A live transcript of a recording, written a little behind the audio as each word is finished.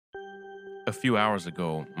A few hours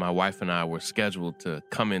ago, my wife and I were scheduled to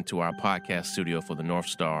come into our podcast studio for the North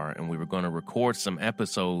Star, and we were going to record some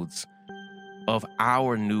episodes of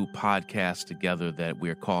our new podcast together that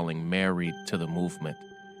we're calling Married to the Movement.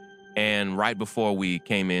 And right before we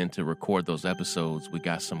came in to record those episodes, we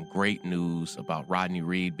got some great news about Rodney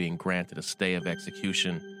Reed being granted a stay of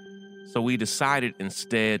execution. So we decided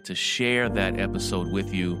instead to share that episode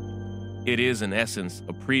with you. It is, in essence,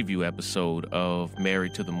 a preview episode of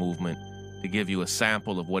Married to the Movement, to give you a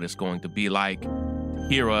sample of what it's going to be like, to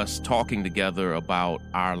hear us talking together about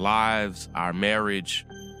our lives, our marriage,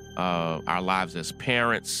 our lives as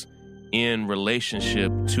parents in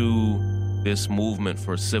relationship to this movement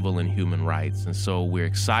for civil and human rights. And so we're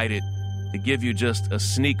excited to give you just a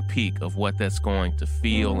sneak peek of what that's going to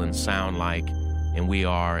feel and sound like. And we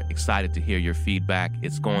are excited to hear your feedback.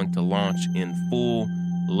 It's going to launch in full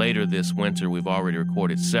later this winter. We've already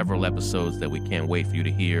recorded several episodes that we can't wait for you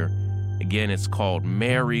to hear. Again, it's called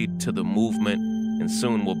Married to the Movement, and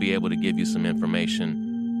soon we'll be able to give you some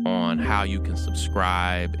information on how you can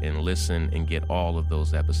subscribe and listen and get all of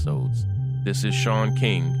those episodes. This is Sean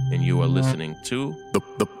King, and you are listening to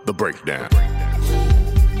The Breakdown.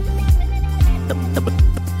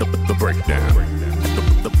 The Breakdown.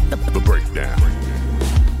 The Breakdown.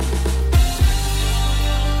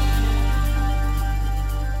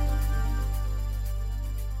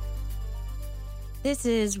 This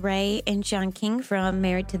is Ray and Sean King from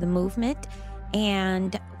Married to the Movement,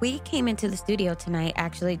 and we came into the studio tonight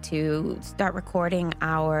actually to start recording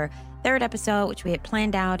our third episode, which we had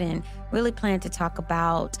planned out and really planned to talk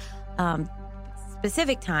about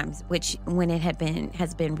specific times, which when it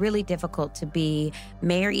has been really difficult to be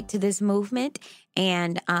married to this movement,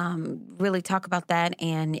 and really talk about that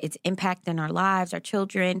and its impact on our lives, our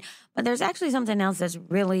children. But there's actually something else that's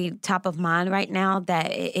really top of mind right now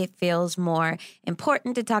that it feels more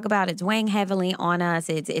important to talk about. It's weighing heavily on us.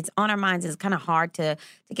 It's on our minds. It's kind of hard to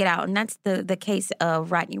get out. And that's the case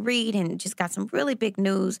of Rodney Reed, and just got some really big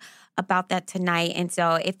news about that tonight. And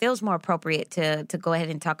so it feels more appropriate to go ahead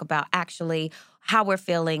and talk about actually how we're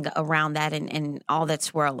feeling around that and all that's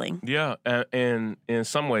swirling. Yeah, and in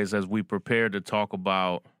some ways, as we prepare to talk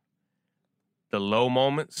about the low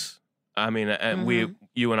moments, I mean,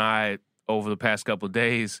 you and I, over the past couple of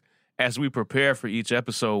days, as we prepare for each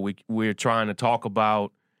episode, we're trying to talk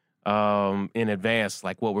about in advance,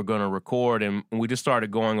 like what we're going to record, and we just started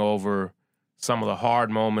going over some of the hard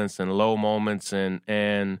moments and low moments,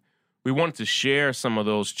 and we wanted to share some of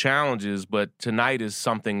those challenges, but tonight is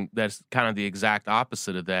something that's kind of the exact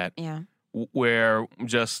opposite of that. Yeah. Where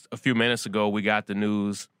just a few minutes ago, we got the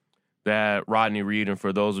news that Rodney Reed, and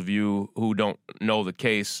for those of you who don't know the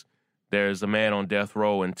case, there's a man on death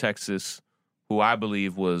row in Texas who I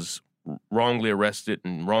believe was wrongly arrested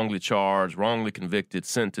and wrongly charged, wrongly convicted,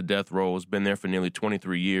 sent to death row, has been there for nearly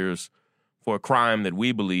 23 years for a crime that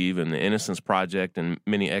we believe, and the Innocence Project and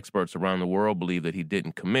many experts around the world believe, that he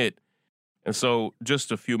didn't commit. And so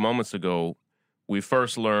just a few moments ago, we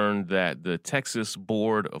first learned that the Texas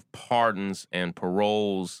Board of Pardons and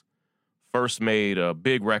Paroles first made a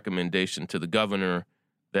big recommendation to the governor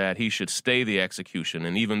that he should stay the execution.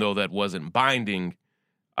 And even though that wasn't binding,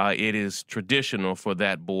 it is traditional for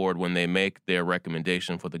that board, when they make their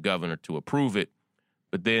recommendation, for the governor to approve it.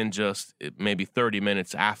 But then just maybe 30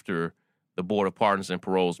 minutes after the Board of Pardons and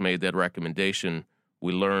Paroles made that recommendation,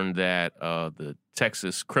 we learned that the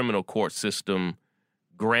Texas criminal court system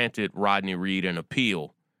granted Rodney Reed an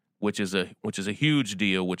appeal, which is a huge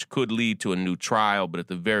deal, which could lead to a new trial. But at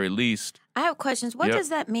the very least, I have questions. What does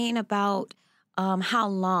that mean about how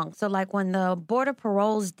long? So, like when the Board of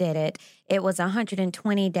Paroles did it, it was a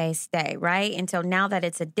 120-day stay, right? And so now that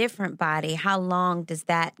it's a different body, how long does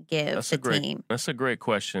that give team? That's a great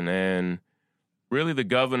question, and really, the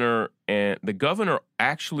governor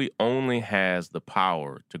actually only has the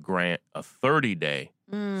power to grant a 30-day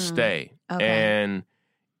stay. Okay. And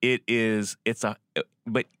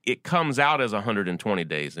but it comes out as 120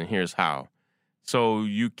 days, and here's how. So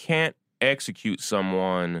you can't execute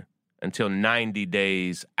someone until 90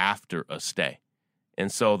 days after a stay.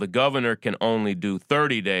 And so the governor can only do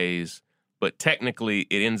 30 days, but technically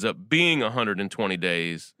it ends up being 120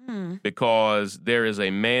 days because there is a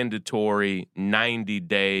mandatory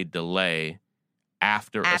 90-day delay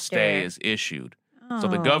after a stay is issued. So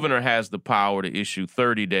the governor has the power to issue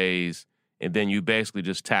 30 days, and then you basically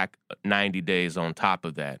just tack 90 days on top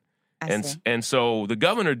of that. And so the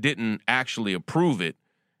governor didn't actually approve it,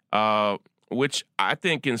 which I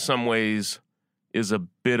think in some ways is a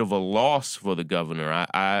bit of a loss for the governor.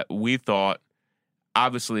 We thought,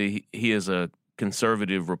 obviously, he is a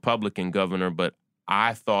conservative Republican governor, but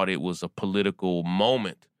I thought it was a political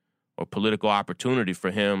moment or political opportunity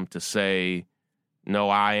for him to say, no,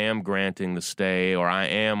 I am granting the stay, or I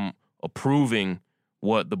am approving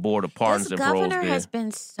what the Board of Pardons and Paroles did. This governor has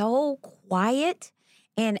been so quiet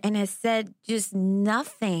and has said just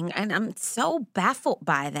nothing, and I'm so baffled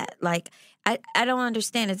by that. Like, I don't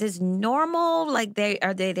understand. Is this normal? Like, they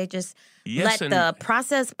just let the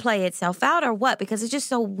process play itself out, or what? Because it's just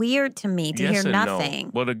so weird to me to hear nothing.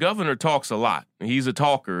 No. Well, the governor talks a lot. He's a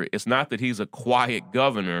talker. It's not that he's a quiet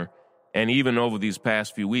governor. And even over these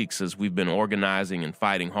past few weeks, as we've been organizing and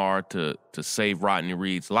fighting hard to save Rodney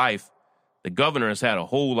Reed's life, the governor has had a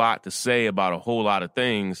whole lot to say about a whole lot of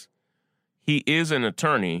things. He is an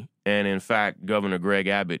attorney, and in fact, Governor Greg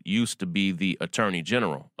Abbott used to be the Attorney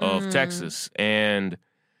General of Texas. And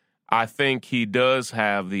I think he does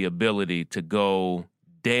have the ability to go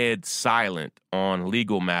dead silent on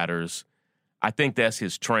legal matters. I think that's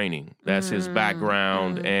his training. That's his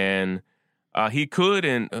background. And he could,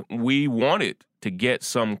 and we wanted to get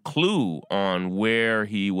some clue on where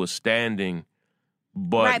he was standing.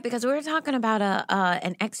 But right, because we were talking about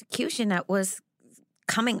an execution that was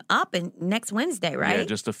coming up next Wednesday, right? Yeah,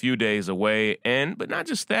 just a few days away. But not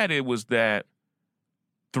just that, it was that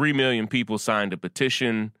 3 million people signed a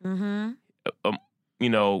petition.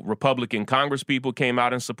 Republican congresspeople came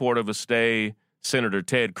out in support of a stay. Senator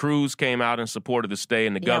Ted Cruz came out in support of the stay,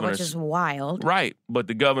 and the governor, which is wild. Right, but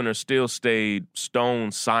the governor still stayed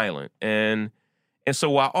stone silent. And so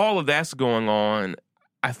while all of that's going on,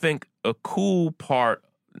 I think a cool part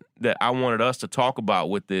that I wanted us to talk about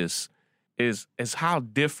with this is how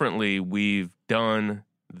differently we've done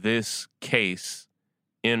this case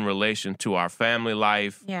in relation to our family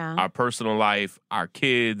life, our personal life, our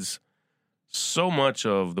kids. So much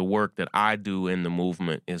of the work that I do in the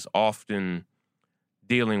movement is often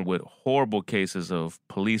dealing with horrible cases of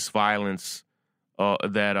police violence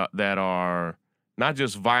that are not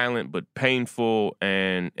just violent but painful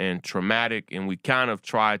and traumatic, and we kind of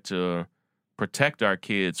try to protect our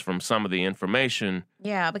kids from some of the information.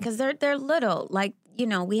 Yeah, because they're little. Like,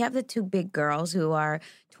 we have the two big girls who are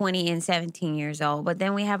 20 and 17 years old, but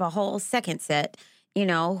then we have a whole second set,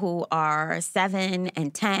 who are 7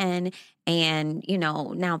 and 10 and,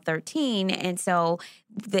 now 13. And so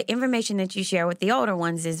the information that you share with the older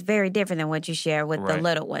ones is very different than what you share with the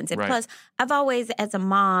little ones. And plus, I've always, as a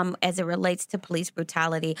mom, as it relates to police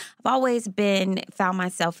brutality, I've always found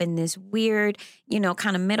myself in this weird,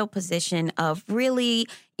 kind of middle position of really,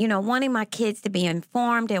 wanting my kids to be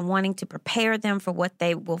informed and wanting to prepare them for what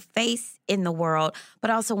they will face in the world, but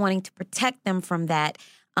also wanting to protect them from that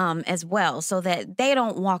as well, so that they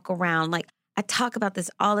don't walk around like, I talk about this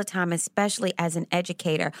all the time, especially as an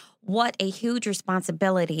educator, what a huge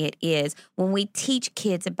responsibility it is when we teach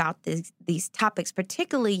kids about these topics,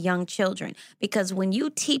 particularly young children. Because when you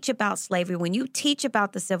teach about slavery, when you teach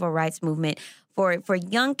about the civil rights movement, for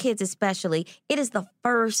young kids especially, it is the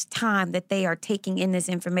first time that they are taking in this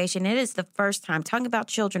information. It is the first time, talking about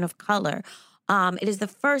children of color, it is the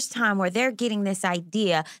first time where they're getting this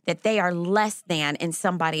idea that they are less than in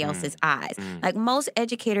somebody else's eyes. Like most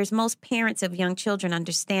educators, most parents of young children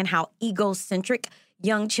understand how egocentric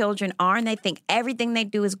young children are, and they think everything they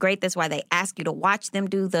do is great. That's why they ask you to watch them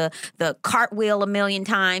do the cartwheel a million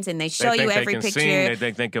times, and they show you every picture. They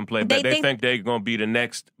think they can play, but they think they're going to be the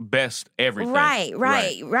next best everything.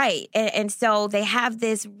 Right. And so they have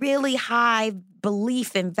this really high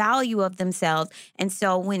belief and value of themselves. And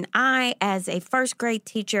so when I, as a first grade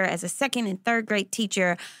teacher, as a second and third grade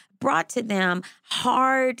teacher, brought to them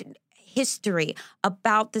hard history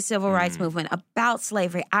about the civil rights movement, about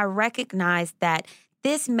slavery, I recognized that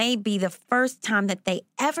this may be the first time that they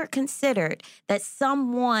ever considered that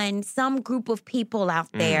some group of people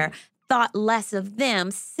out there thought less of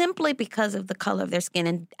them simply because of the color of their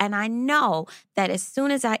skin. And I know that as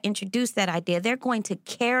soon as I introduce that idea, they're going to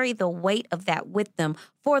carry the weight of that with them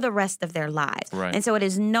for the rest of their lives. Right. And so it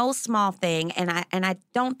is no small thing. And I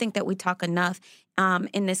don't think that we talk enough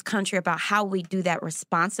in this country about how we do that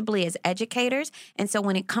responsibly as educators. And so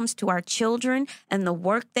when it comes to our children and the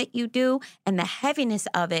work that you do and the heaviness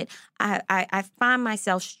of it, I find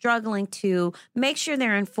myself struggling to make sure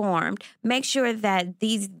they're informed, make sure that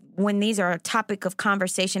when these are a topic of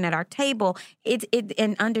conversation at our table,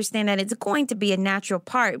 and understand that it's going to be a natural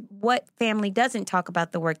part. What family doesn't talk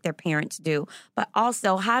about the work their parents do? But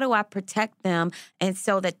also, how do I protect them and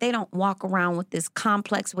so that they don't walk around with this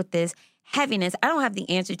complex, with this heaviness? I don't have the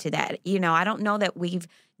answer to that. I don't know that we've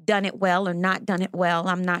done it well or not done it well.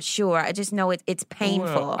 I'm not sure. I just know it's painful.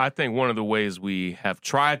 Well, I think one of the ways we have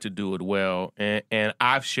tried to do it well, and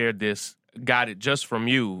I've shared this, got it just from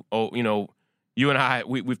you. You and I,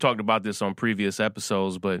 we've talked about this on previous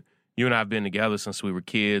episodes, but you and I have been together since we were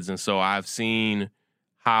kids, and so I've seen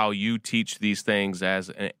how you teach these things as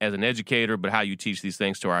an educator, but how you teach these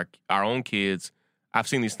things to our own kids. I've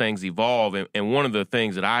seen these things evolve, and one of the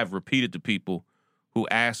things that I've repeated to people who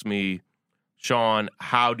ask me, Sean,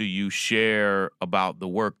 how do you share about the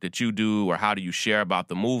work that you do, or how do you share about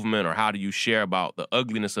the movement, or how do you share about the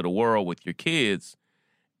ugliness of the world with your kids?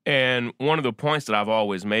 And one of the points that I've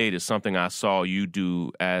always made is something I saw you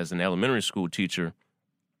do as an elementary school teacher,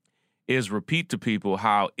 is repeat to people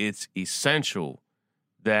how it's essential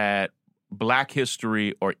that Black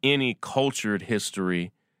history or any cultured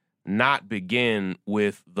history not begin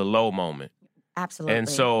with the low moment. Absolutely. And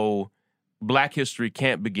so Black history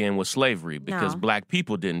can't begin with slavery because Black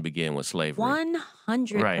people didn't begin with slavery.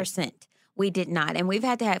 100%. Right. We did not. And we've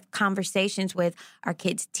had to have conversations with our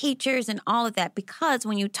kids' teachers and all of that, because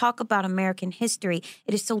when you talk about American history,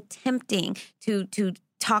 it is so tempting to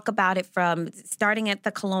talk about it from starting at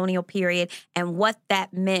the colonial period and what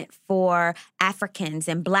that meant for Africans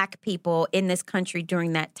and Black people in this country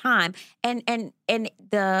during that time. And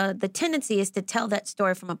the tendency is to tell that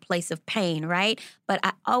story from a place of pain, right? But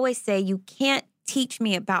I always say you can't teach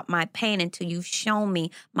me about my pain until you've shown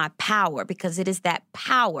me my power, because it is that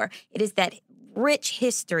power. It is that rich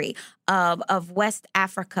history of West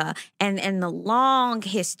Africa and the long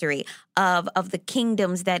history of the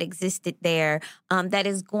kingdoms that existed there that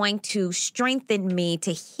is going to strengthen me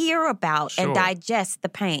to hear about and digest the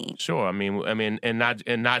pain. Sure. I mean, and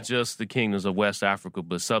not just the kingdoms of West Africa,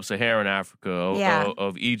 but sub-Saharan Africa,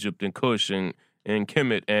 of Egypt and Kush and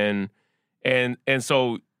Kemet, and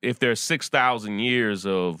so if there's 6,000 years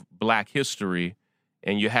of Black history,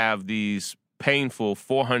 and you have these painful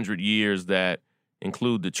 400 years that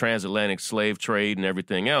include the transatlantic slave trade and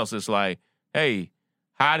everything else, it's like, hey,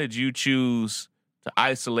 how did you choose to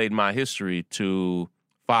isolate my history to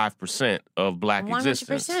 5% of Black 100%.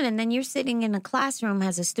 existence? And then you're sitting in a classroom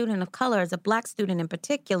as a student of color, as a Black student in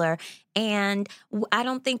particular, and I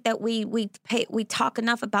don't think that we talk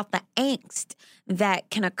enough about the angst that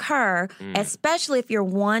can occur, especially if you're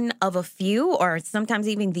one of a few or sometimes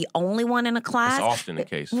even the only one in a class. That's often the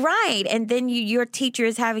case. Right. And then your teacher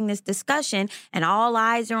is having this discussion and all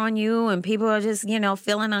eyes are on you and people are just,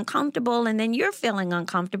 feeling uncomfortable, and then you're feeling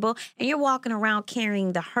uncomfortable and you're walking around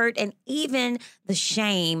carrying the hurt and even the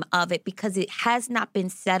shame of it, because it has not been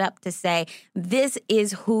set up to say, this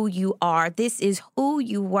is who you are. This is who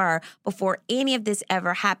you were before any of this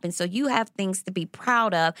ever happened. So you have things to be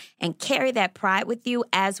proud of and carry that pride with you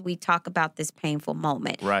as we talk about this painful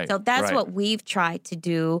moment. Right. So that's what we've tried to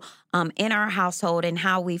do in our household, and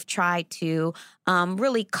how we've tried to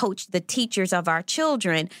really coach the teachers of our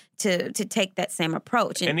children to take that same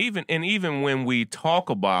approach. And even when we talk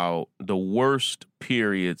about the worst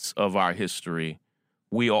periods of our history,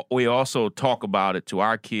 we also talk about it to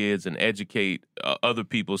our kids and educate other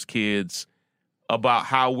people's kids about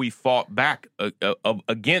how we fought back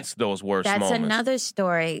against those worst moments. That's another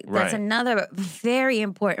story. That's another very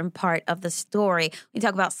important part of the story. We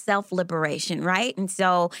talk about self-liberation, right? And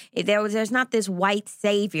so there's not this white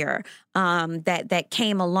savior that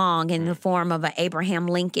came along in the form of an Abraham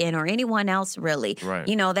Lincoln or anyone else, really. Right.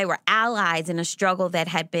 They were allies in a struggle that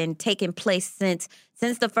had been taking place since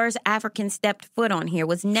the first African stepped foot on here.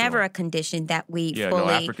 Was never a condition that we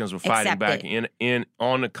fully Africans were fighting back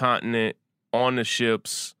on the continent, on the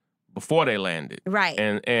ships before they landed. Right.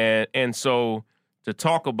 And so to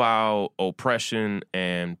talk about oppression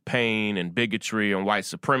and pain and bigotry and white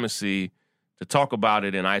supremacy, to talk about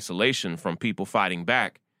it in isolation from people fighting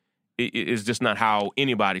back, is just not how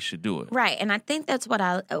anybody should do it. Right. And I think that's what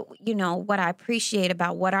I appreciate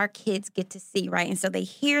about what our kids get to see, right? And so they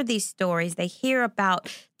hear these stories, they hear about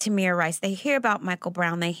Tamir Rice, they hear about Michael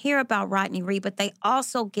Brown, they hear about Rodney Reed, but they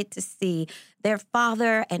also get to see their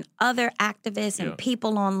father and other activists and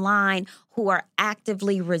people online who are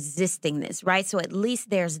actively resisting this, right? So at least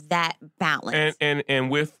there's that balance. And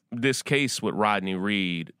with this case with Rodney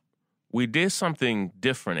Reed, we did something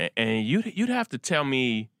different. And you'd have to tell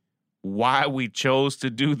me why we chose to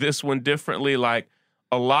do this one differently. Like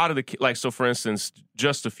a lot of so for instance,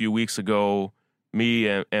 just a few weeks ago, me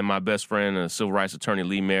and my best friend, civil rights attorney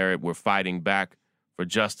Lee Merritt, were fighting back for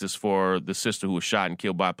justice for the sister who was shot and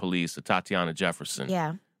killed by police, Tatiana Jefferson.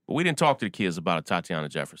 Yeah. But we didn't talk to the kids about Tatiana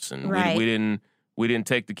Jefferson. Right. We didn't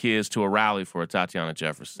take the kids to a rally for Tatiana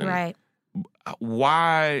Jefferson. Right.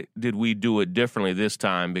 why did we do it differently this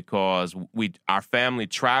time? Because our family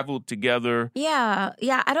traveled together. Yeah.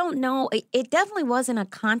 I don't know. It definitely wasn't a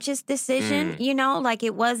conscious decision, like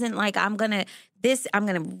it wasn't like I'm going to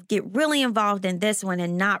get really involved in this one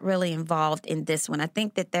and not really involved in this one. I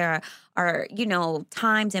think that there are,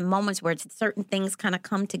 times and moments where certain things kind of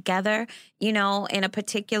come together, in a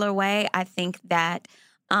particular way. I think that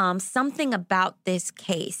something about this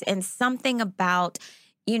case and something about,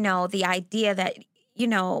 the idea that,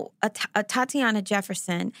 Tatiana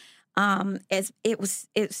Jefferson, it's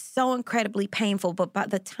so incredibly painful. But by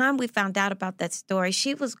the time we found out about that story,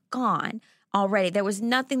 she was gone already. There was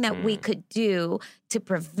nothing that we could do to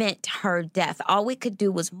prevent her death. All we could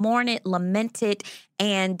do was mourn it, lament it,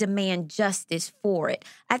 and demand justice for it.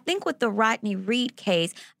 I think with the Rodney Reed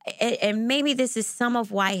case, and maybe this is some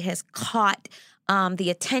of why it has caught the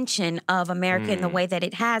attention of America in the way that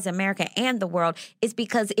it has, America and the world, is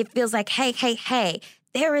because it feels like, hey,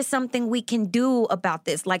 there is something we can do about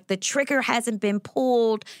this. Like the trigger hasn't been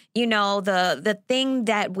pulled, the thing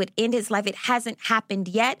that would end his life, it hasn't happened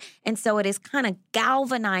yet. And so it has kind of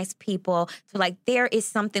galvanized people to like, there is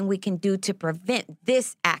something we can do to prevent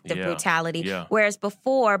this act of brutality. Yeah. Whereas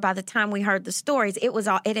before, by the time we heard the stories, it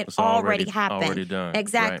had already happened. Already done.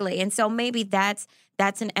 Exactly. Right. And so maybe that's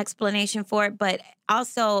an explanation for it. But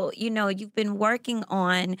also, you've been working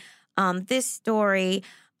on this story.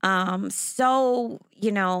 I've stopped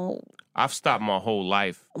my whole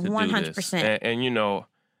life to 100%. Do this. And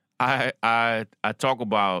I talk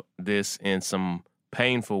about this in some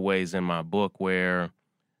painful ways in my book where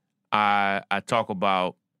I talk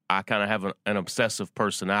about I kind of have an obsessive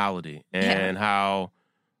personality and how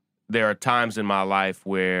there are times in my life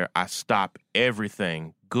where I stop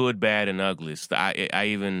everything, good, bad, and ugly. I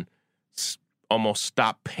even almost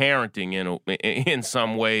stop parenting in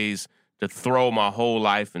some ways to throw my whole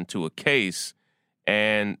life into a case.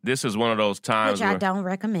 And this is one of those times which I don't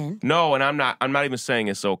recommend. No, and I'm not even saying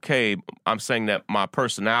it's okay. I'm saying that my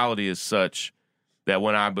personality is such that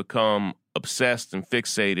when I become obsessed and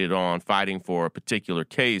fixated on fighting for a particular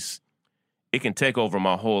case, it can take over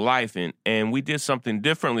my whole life. And we did something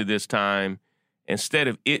differently this time. Instead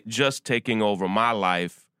of it just taking over my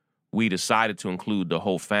life, we decided to include the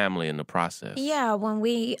whole family in the process. Yeah, when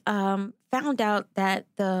we found out that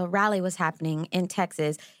the rally was happening in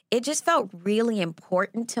Texas, it just felt really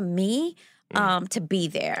important to me to be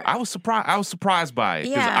there. I was surprised by it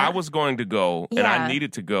because I was going to go and I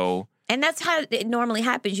needed to go. And that's how it normally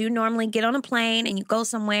happens. You normally get on a plane and you go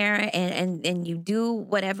somewhere and you do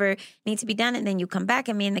whatever needs to be done, and then you come back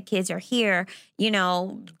and me and the kids are here,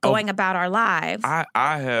 going about our lives.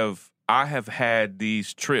 I have had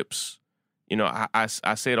these trips, I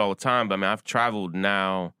say it all the time, but I mean, I've traveled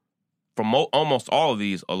now from almost all of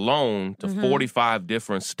these alone to 45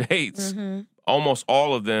 different states, almost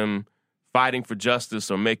all of them fighting for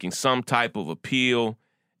justice or making some type of appeal.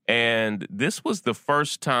 And this was the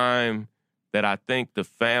first time that I think the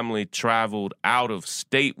family traveled out of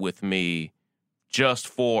state with me just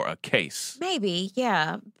for a case. Maybe,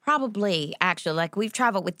 yeah, probably, actually. Like, we've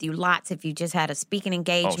traveled with you lots if you just had a speaking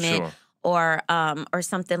engagement or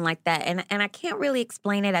something like that. And I can't really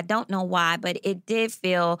explain it. I don't know why, but it did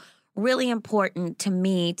feel really important to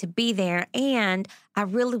me to be there. And I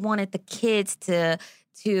really wanted the kids to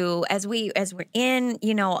as we're in,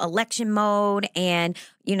 election mode and,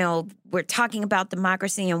 we're talking about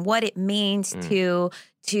democracy and what it means to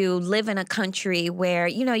live in a country where,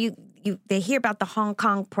 they hear about the Hong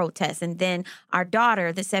Kong protests. And then our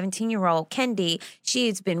daughter, the 17-year-old Kendi,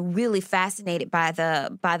 she's been really fascinated by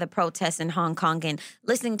the protests in Hong Kong and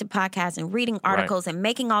listening to podcasts and reading articles and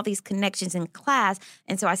making all these connections in class.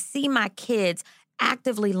 And so I see my kids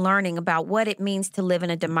actively learning about what it means to live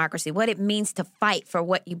in a democracy, what it means to fight for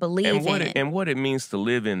what you believe in. And what it means to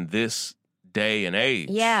live in this day and age.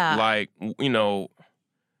 Yeah. Like,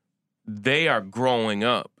 they are growing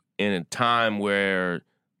up in a time where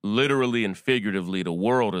literally and figuratively the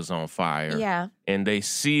world is on fire. Yeah. And they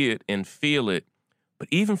see it and feel it. But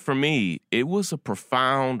even for me, it was a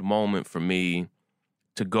profound moment for me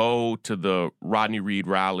to go to the Rodney Reed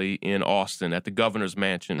rally in Austin at the governor's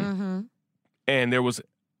mansion. And there was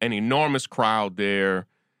an enormous crowd there,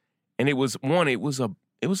 and it was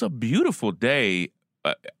a beautiful day.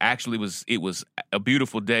 Actually, it was a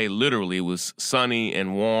beautiful day. Literally, it was sunny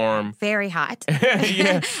and warm, very hot.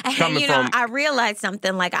 Yeah, I realized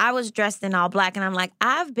something. Like, I was dressed in all black, and I'm like,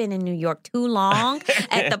 I've been in New York too long.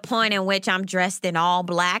 At the point in which I'm dressed in all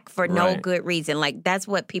black for no good reason. Like, that's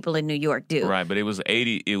what people in New York do. Right, but it was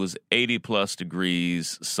 80 plus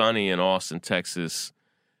degrees, sunny in Austin, Texas.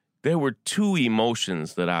 There were two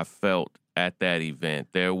emotions that I felt at that event.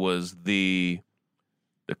 There was the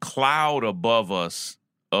cloud above us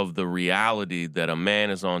of the reality that a man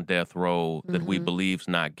is on death row that we believe's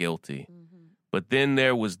not guilty. But then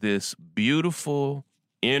there was this beautiful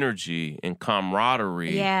energy and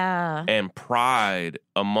camaraderie and pride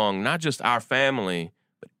among not just our family,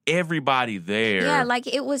 but everybody there. Yeah, like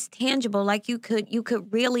it was tangible. Like you could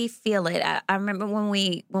really feel it. I remember when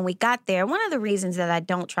we got there, one of the reasons that I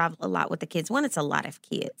don't travel a lot with the kids, one, it's a lot of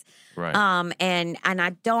kids. Right. And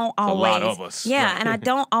I don't always, a lot of us. Yeah, Right. and I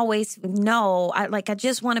don't always know. I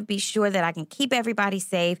just want to be sure that I can keep everybody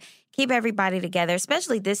safe, keep everybody together,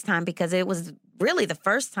 especially this time because it was really the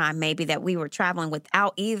first time maybe that we were traveling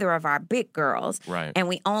without either of our big girls. Right. And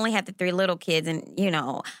we only had the 3 little kids, and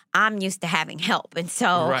I'm used to having help, and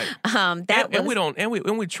so Right. And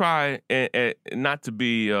we try not to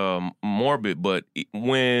be morbid, but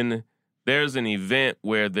when there's an event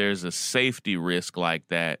where there's a safety risk like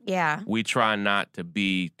that, we try not to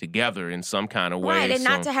be together in some kind of way. Right, and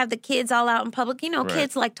not to have the kids all out in public.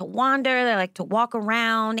 Kids like to wander, they like to walk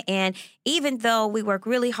around, and even though we work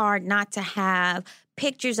really hard not to have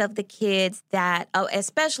pictures of the kids that,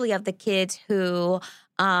 especially of the kids who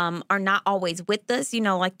are not always with us.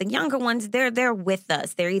 Like the younger ones, they're with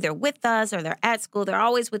us. They're either with us or they're at school. They're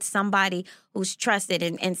always with somebody who's trusted.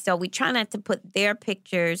 And so we try not to put their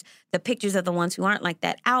pictures, the pictures of the ones who aren't like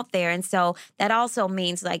that, out there. And so that also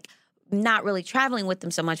means like not really traveling with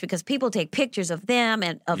them so much because people take pictures of them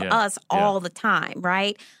and of us all the time,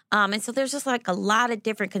 right? And so there's just like a lot of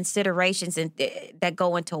different considerations that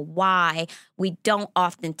go into why we don't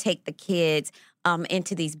often take the kids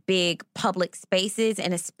into these big public spaces,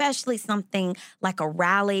 and especially something like a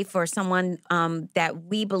rally for someone that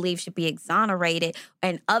we believe should be exonerated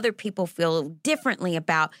and other people feel differently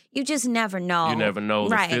about. You just never know. You never know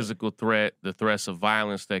the Right. physical threat, the threats of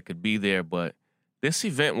violence that could be there. But this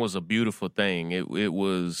event was a beautiful thing. It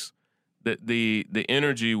was the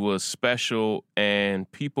energy was special,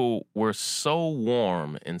 and people were so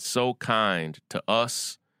warm and so kind to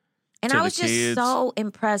us. And to I the was just kids. so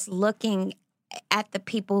impressed looking at the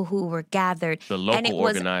people who were gathered. The local and it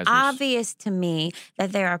was organizers. obvious to me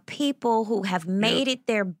that there are people who have made it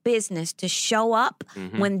their business to show up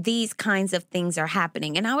when these kinds of things are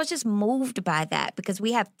happening. And I was just moved by that because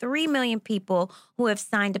we have 3 million people who have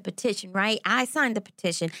signed a petition, right? I signed the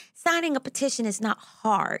petition. Signing a petition is not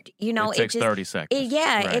hard. It takes 30 seconds.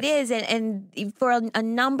 Right. It is. And for a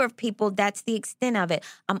number of people, that's the extent of it.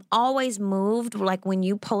 I'm always moved, like when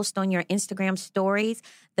you post on your Instagram stories,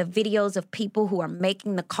 the videos of people who are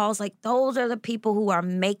making the calls, like those are the people who are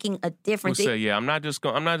making a difference. We'll say, I'm not just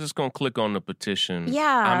gonna click on the petition. Yeah.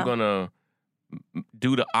 I'm gonna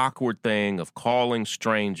do the awkward thing of calling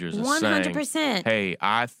strangers and 100%. saying, hey,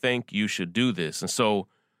 I think you should do this. And so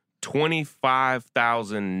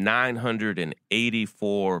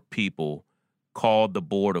 25,984 people called the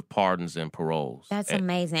Board of Pardons and Paroles. That's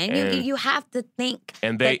amazing. And you have to think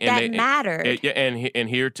that mattered. And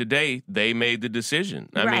here today, they made the decision.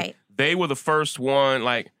 I mean, Right. they were the first one.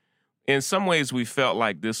 Like, in some ways, we felt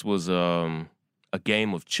like this was a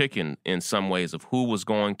game of chicken in some ways of who was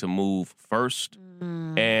going to move first.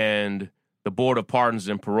 And the Board of Pardons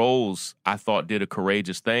and Paroles, I thought, did a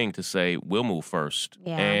courageous thing to say, we'll move first.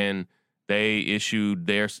 Yeah. And they issued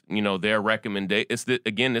their recommendation.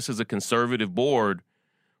 Again, this is a conservative board,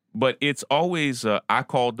 but it's always, I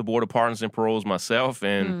called the Board of Pardons and Paroles myself,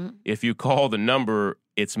 and if you call the number,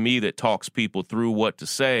 it's me that talks people through what to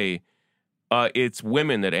say. It's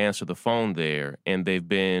women that answer the phone there, and they've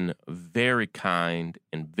been very kind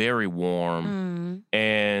and very warm,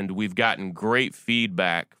 and we've gotten great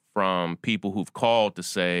feedback from people who've called to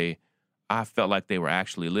say, I felt like they were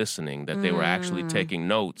actually listening, that they were actually taking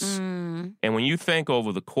notes. And when you think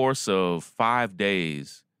over the course of 5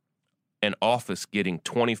 days, an office getting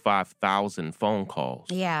 25,000 phone calls,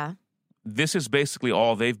 this is basically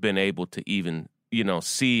all they've been able to even,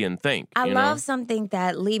 see and think. I love something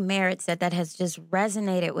that Lee Merritt said that has just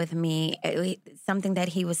resonated with me, something that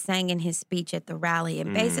he was saying in his speech at the rally,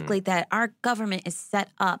 and basically that our government is set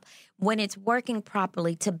up when it's working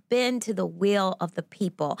properly to bend to the will of the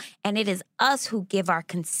people. And it is us who give our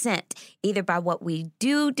consent, either by what we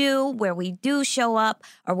do, where we do show up,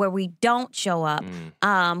 or where we don't show up.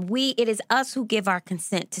 It is us who give our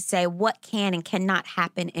consent to say what can and cannot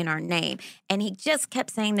happen in our name. And he just kept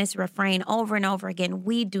saying this refrain over and over again,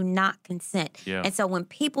 we do not consent. Yeah. And so when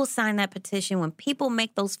people sign that petition, when people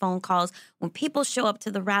make those phone calls, when people show up to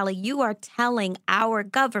the rally, you are telling our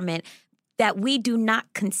government that we do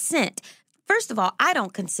not consent. first of all, I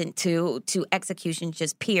don't consent to execution,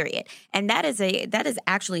 just period. And that is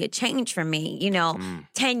actually a change for me.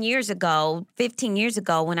 10 years ago, 15 years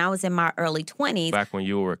ago, when I was in my early 20s. Back when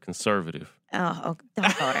you were a conservative. Oh,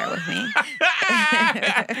 don't go there with me.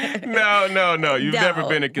 No. You've never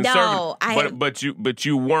been a conservative. But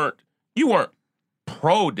you weren't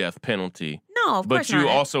pro death penalty. No, of course not. But you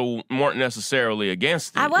not. also weren't necessarily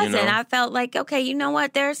against it. I wasn't. You know? I felt like, okay, you know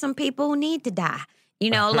what? There are some people who need to die.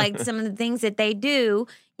 Like some of the things that they do,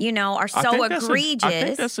 are so egregious. I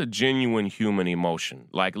think that's a genuine human emotion.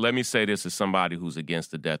 Like, let me say this as somebody who's against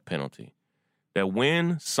the death penalty. That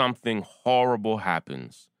when something horrible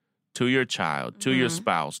happens to your child, to your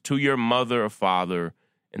spouse, to your mother or father,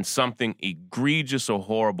 and something egregious or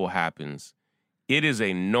horrible happens, it is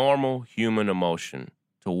a normal human emotion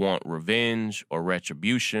to want revenge or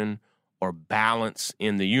retribution or balance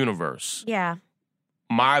in the universe. Yeah.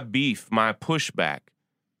 My pushback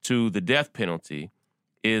to the death penalty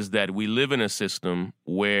is that we live in a system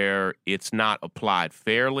where it's not applied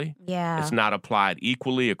fairly. Yeah. It's not applied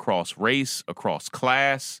equally across race, across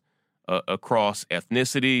class, across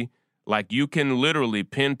ethnicity. Like, you can literally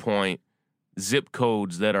pinpoint zip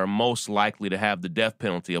codes that are most likely to have the death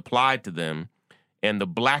penalty applied to them. And the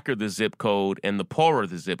blacker the zip code and the poorer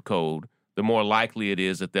the zip code, the more likely it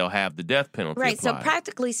is that they'll have the death penalty Right. applied. So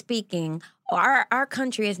practically speaking, our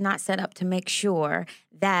country is not set up to make sure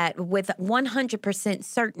that with 100%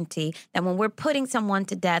 certainty that when we're putting someone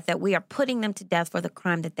to death, that we are putting them to death for the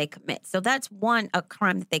crime that they commit. So that's a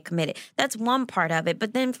crime that they committed. That's one part of it.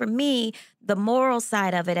 But then for me, the moral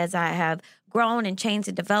side of it, as I have grown and changed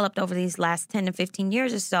and developed over these last 10 to 15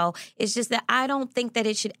 years or so, is just that I don't think that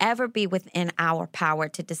it should ever be within our power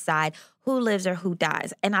to decide who lives or who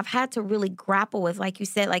dies. And I've had to really grapple with, like you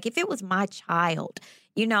said, like if it was my child,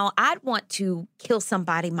 I'd want to kill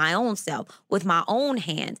somebody my own self with my own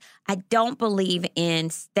hands. I don't believe in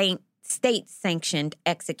state-sanctioned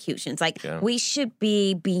executions. We should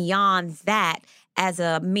be beyond that as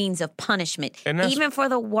a means of punishment, even for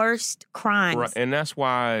the worst crimes. Right, and that's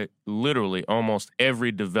why literally almost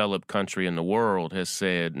every developed country in the world has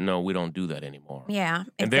said, no, we don't do that anymore. Yeah,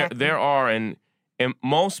 exactly. And there are, and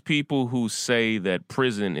most people who say that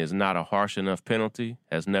prison is not a harsh enough penalty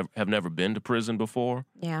have never been to prison before.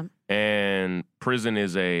 Yeah. And prison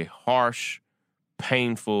is a harsh,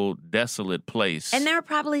 painful, desolate place. And there are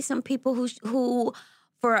probably some people who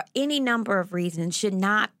for any number of reasons, should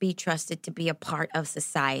not be trusted to be a part of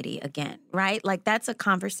society again, right? Like, that's a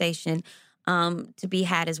conversation to be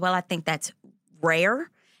had as well. I think that's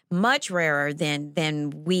rare, much rarer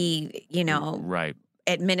than we, right.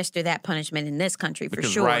 administer that punishment in this country, for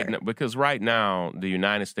sure. Because right now, the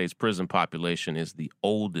United States prison population is the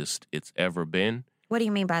oldest it's ever been. What do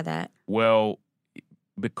you mean by that? Well,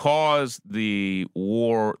 because the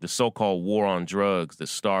so-called war on drugs that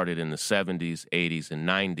started in the 70s, 80s, and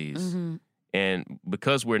 90s, and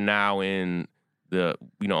because we're now in the,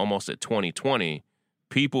 almost at 2020,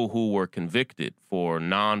 people who were convicted for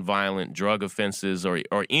nonviolent drug offenses or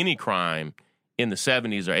any crime in the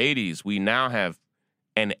 70s or 80s, we now have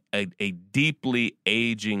a deeply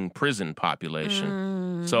aging prison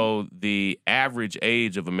population. So the average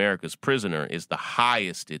age of America's prisoner is the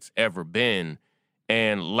highest it's ever been.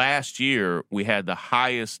 And last year, we had the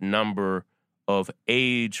highest number of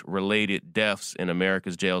age-related deaths in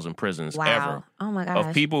America's jails and prisons ever. Oh, my gosh.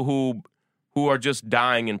 Of people who are just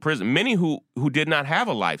dying in prison. Many who did not have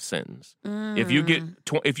a life sentence. If you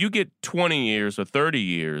get 20 years or 30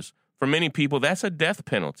 years, for many people, that's a death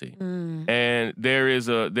penalty. And there is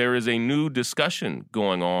a new discussion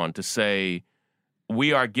going on to say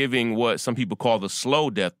we are giving what some people call the slow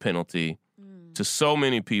death penalty to so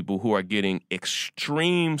many people who are getting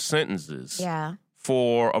extreme sentences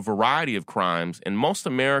for a variety of crimes. And most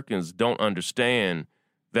Americans don't understand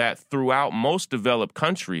that throughout most developed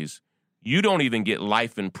countries, you don't even get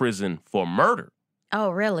life in prison for murder.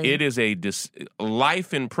 Oh, really? It is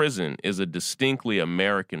life in prison is a distinctly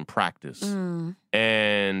American practice.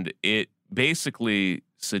 And it basically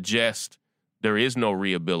suggests there is no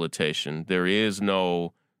rehabilitation. There is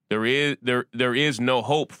no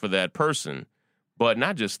hope for that person. But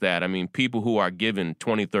not just that. I mean, people who are given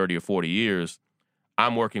 20, 30, or 40 years,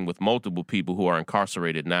 I'm working with multiple people who are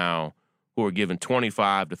incarcerated now who are given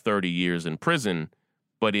 25 to 30 years in prison.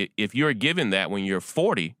 But if you're given that when you're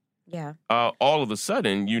 40, all of a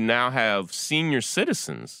sudden you now have senior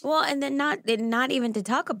citizens. Well, and then not even to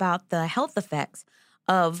talk about the health effects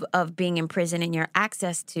of being in prison and your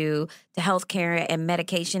access to healthcare and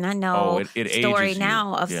medication. I know it a story ages you.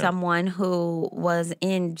 now of Yeah. someone who was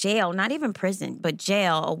in jail, not even prison, but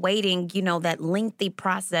jail, awaiting, that lengthy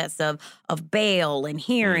process of bail and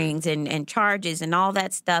hearings and charges and all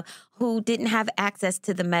that stuff, who didn't have access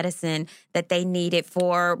to the medicine that they needed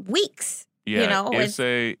for weeks. Yeah,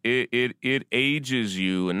 it ages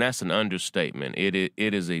you, and that's an understatement. It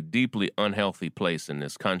is a deeply unhealthy place in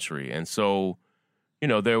this country, and so,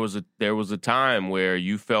 there was a time where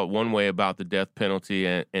you felt one way about the death penalty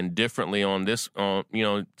and differently on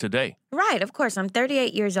today. Right, of course. I'm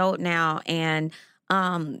 38 years old now, and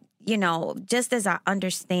just as I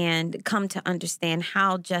come to understand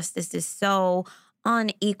how justice is so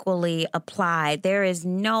unequally applied, there is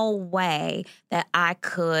no way that I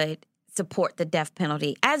could support the death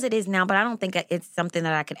penalty as it is now, but I don't think it's something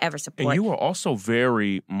that I could ever support. And you were also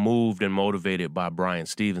very moved and motivated by Bryan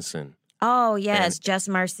Stevenson. Oh, yes, Just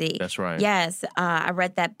Mercy. That's right. Yes, I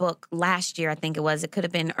read that book last year, I think it was. It could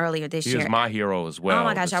have been earlier this year. He was my hero as well. Oh,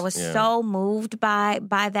 my gosh, I was so moved by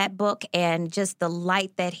that book and just the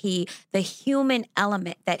light that the human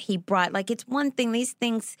element that he brought. Like, it's one thing, these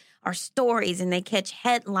things are stories and they catch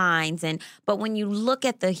headlines, but when you look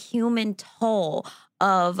at the human toll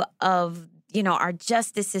of our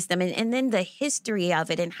justice system and then the history of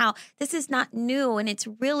it and how this is not new and it's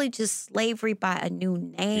really just slavery by a new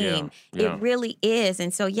name. Yeah. It really is.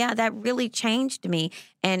 And so, that really changed me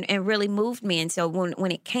and really moved me. And so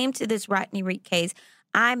when it came to this Rodney Reed case,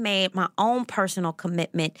 I made my own personal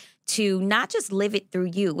commitment to not just live it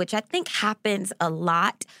through you, which I think happens a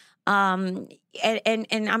lot. And I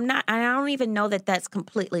don't even know that that's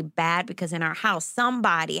completely bad, because in our house,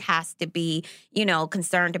 somebody has to be,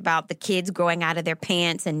 concerned about the kids growing out of their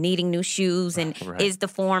pants and needing new shoes and is the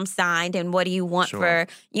form signed and what do you want for,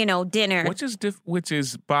 dinner? Which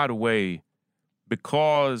is, by the way,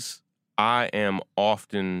 because I am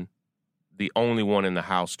often the only one in the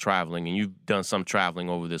house traveling, and you've done some traveling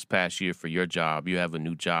over this past year for your job. You have a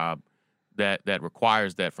new job that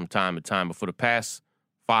requires that from time to time. But for the past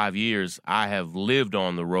 5 years, I have lived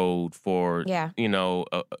on the road for,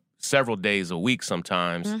 several days a week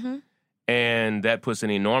sometimes. Mm-hmm. And that puts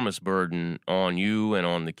an enormous burden on you and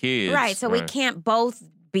on the kids. Right. So we can't both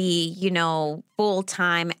be,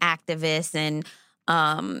 full-time activists and,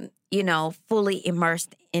 fully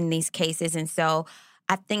immersed in these cases. And so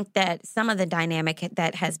I think that some of the dynamic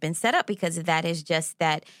that has been set up because of that is just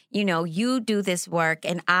that, you do this work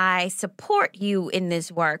and I support you in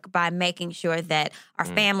this work by making sure that our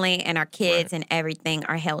family and our kids and everything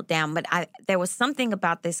are held down. But there was something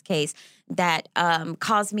about this case that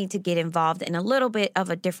caused me to get involved in a little bit of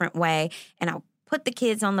a different way. And I put the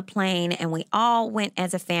kids on the plane and we all went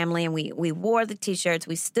as a family and we wore the T-shirts.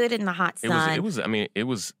 We stood in the hot sun. It was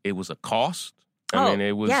a cost.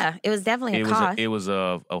 It was definitely a cost. It was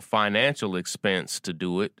a financial expense to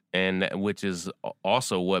do it, and which is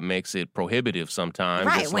also what makes it prohibitive sometimes.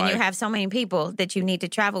 Right, when you have so many people that you need to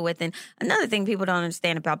travel with. And another thing people don't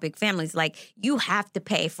understand about big families, like you have to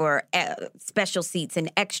pay for special seats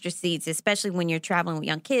and extra seats, especially when you're traveling with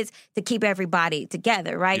young kids, to keep everybody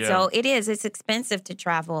together, right? Yeah. So it's expensive to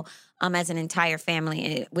travel as an entire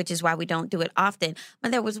family, which is why we don't do it often. But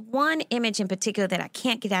there was one image in particular that I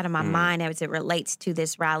can't get out of my mind as it relates to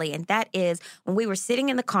this rally, and that is when we were sitting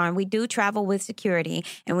in the car, and we do travel with security,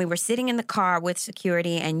 and we were sitting in the car with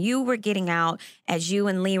security, and you were getting out as you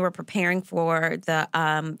and Lee were preparing for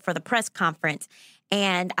the press conference.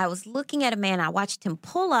 And I was looking at a man. I watched him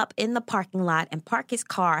pull up in the parking lot and park his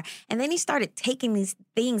car. And then he started taking these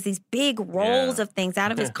big rolls of things out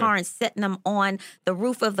of his car and setting them on the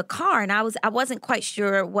roof of the car. And I wasn't quite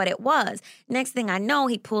sure what it was. Next thing I know,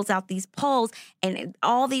 he pulls out these poles, and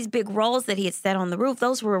all these big rolls that he had set on the roof,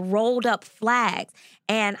 those were rolled up flags.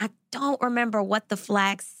 And I don't remember what the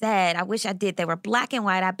flags said. I wish I did. They were black and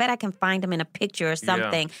white. I bet I can find them in a picture or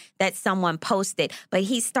something that someone posted. But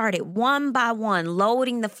he started one by one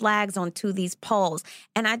loading the flags onto these poles.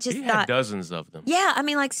 And I just thought, had dozens of them. Yeah,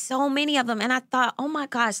 like so many of them. And I thought, oh my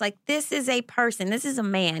gosh, like this is a person, this is a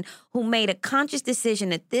man who made a conscious decision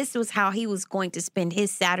that this was how he was going to spend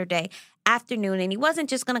his Saturday afternoon. And he wasn't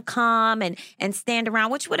just going to come and stand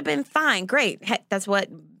around, which would have been fine. Great. Heck, that's what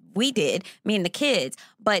we did, me and the kids,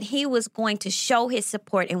 but he was going to show his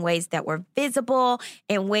support in ways that were visible,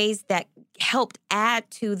 in ways that helped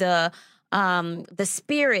add to the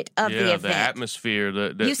spirit of the event, the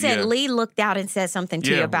atmosphere. You said Lee looked out and said something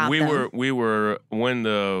to you about them. We were when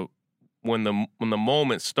the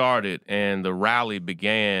moment started and the rally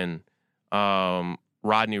began.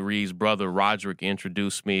 Rodney Reed's brother Roderick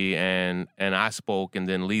introduced me, and I spoke, and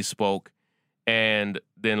then Lee spoke, and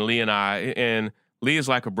then Lee and I and Lee is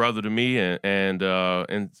like a brother to me, and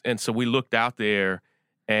so we looked out there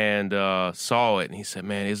and saw it, and he said,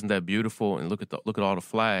 "Man, isn't that beautiful?" And look at all the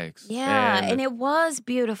flags. Yeah, and it was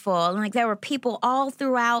beautiful. Like there were people all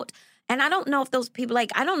throughout. And I don't know if those people,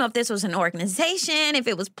 I don't know if this was an organization, if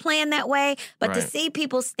it was planned that way, but to see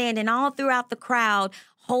people standing all throughout the crowd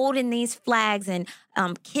holding these flags, and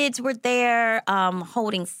kids were there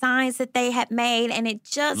holding signs that they had made, and it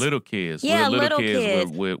just little kids, little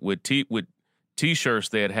kids with T-shirts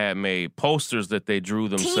they had made, posters that they drew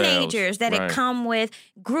themselves, teenagers that had come with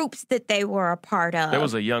groups that they were a part of. There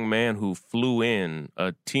was a young man who flew in,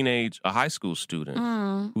 a high school student,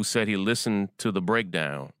 who said he listened to the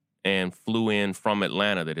breakdown and flew in from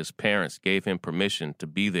Atlanta, that his parents gave him permission to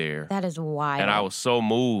be there. That is wild. And I was so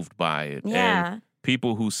moved by it. Yeah. And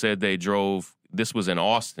people who said they drove, this was in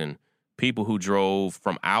Austin, people who drove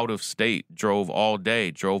from out of state, drove all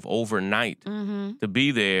day, drove overnight to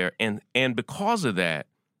be there. And because of that,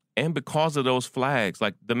 and because of those flags,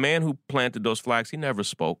 like the man who planted those flags, he never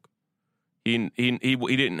spoke. He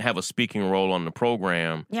didn't have a speaking role on the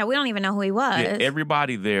program. Yeah, we don't even know who he was. Yeah,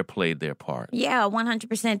 everybody there played their part. Yeah,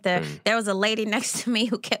 100%. There was a lady next to me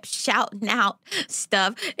who kept shouting out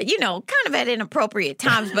stuff, kind of at inappropriate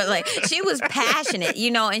times, but she was passionate,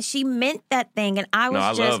 and she meant that thing. And I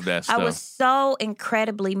love that stuff. I was so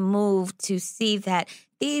incredibly moved to see that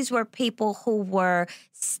these were people who were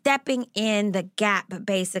stepping in the gap,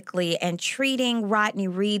 basically, and treating Rodney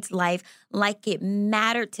Reed's life like it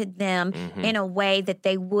mattered to them in a way that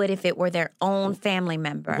they would if it were their own family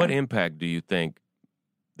member. What impact do you think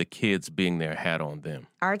the kids being there had on them?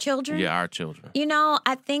 Our children? Yeah, our children.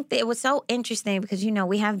 I think that it was so interesting because,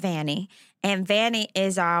 we have Vanny, and Vanny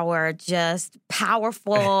is our just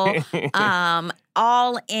powerful,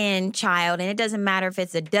 all-in child. And it doesn't matter if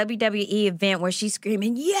it's a WWE event where she's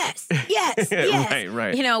screaming, yes, yes, yes.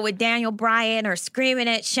 Right. With Daniel Bryan, or screaming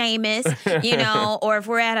at Sheamus, or if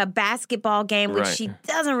we're at a basketball game, which she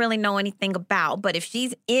doesn't really know anything about. But if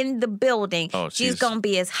she's in the building, she's going to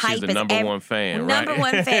be as hype she's as the number one fan, right? Number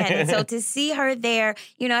one fan. And so to see her there,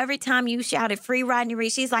 every time you shouted "Free Rodney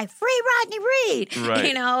Reed," she's like, "Free Rodney Reed,"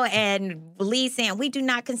 right. And Lee saying, "We do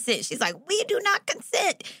not consent." She's like, "We do not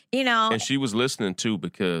consent," And she was listening too,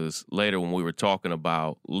 because later when we were talking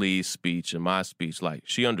about Lee's speech and my speech,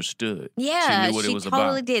 she understood. Yeah, she knew what it was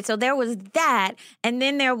totally about. did. So there was that, and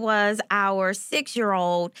then there was our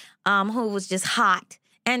 6-year-old who was just hot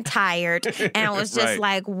and tired, and was just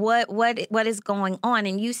like, what is going on?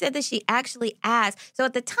 And you said that she actually asked. So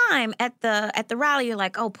at the time, at the rally, you're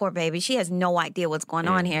like, oh, poor baby, she has no idea what's going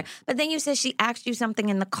on here. But then you said she asked you something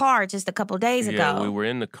in the car just a couple of days ago. Yeah, we were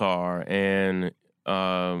in the car, and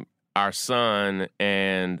our son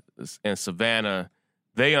and Savannah,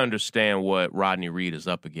 they understand what Rodney Reed is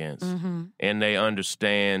up against, and they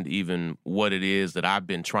understand even what it is that I've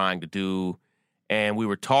been trying to do. And we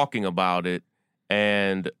were talking about it.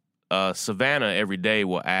 And Savannah every day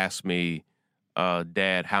will ask me,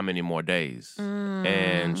 "Dad, how many more days?"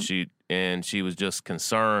 And she was just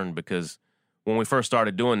concerned because when we first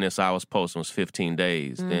started doing this, I was posting was 15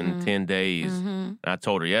 days, then 10 days. And I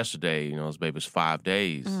told her yesterday, this baby's 5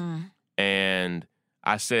 days, and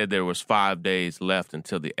I said there was 5 days left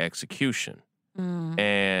until the execution.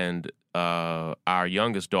 And our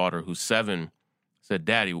youngest daughter, who's 7, said,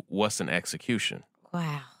 "Daddy, what's an execution?"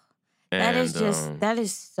 Wow. And, that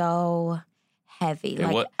is so heavy.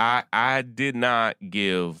 I did not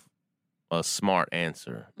give a smart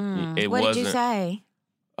answer. What did you say?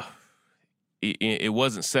 It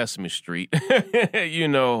wasn't Sesame Street.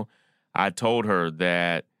 I told her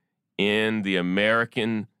that in the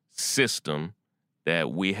American system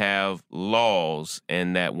that we have laws,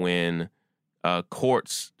 and that when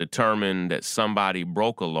courts determine that somebody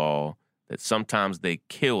broke a law, that sometimes they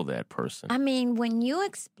kill that person. I mean, when you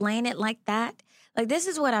explain it like that, this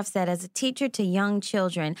is what I've said as a teacher to young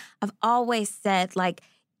children. I've always said,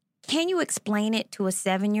 can you explain it to a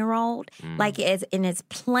 7-year-old? As in as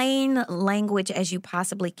plain language as you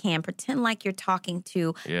possibly can. Pretend like you're talking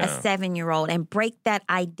to a 7-year-old and break that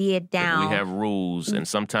idea down. We have rules, and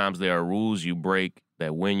sometimes there are rules you break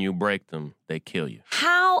that when you break them, they kill you.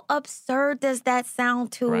 How absurd does that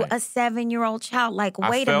sound to a 7-year-old child?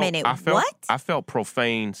 Wait a minute, what? I felt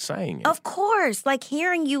profane saying it. Of course.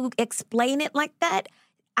 Hearing you explain it like that,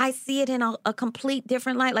 I see it in a complete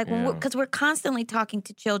different light. Because we're constantly talking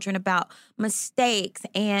to children about mistakes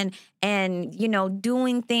and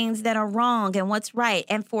doing things that are wrong and what's right.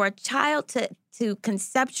 And for a child to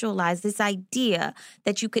conceptualize this idea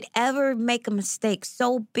that you could ever make a mistake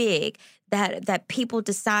so big that people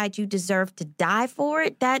decide you deserve to die for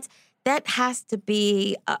it, that has to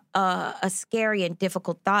be a scary and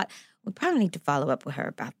difficult thought. we probably need to follow up with her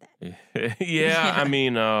about that. Yeah, I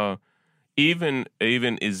mean, even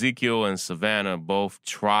Ezekiel and Savannah both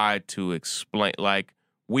tried to explain. Like,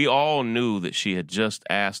 we all knew that she had just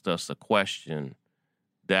asked us a question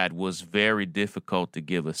that was very difficult to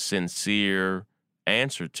give a sincere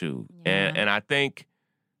answer to, and I think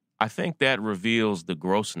that reveals the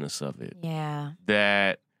grossness of it. Yeah.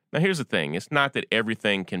 That now, here's the thing: it's not that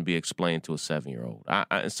everything can be explained to a 7-year-old.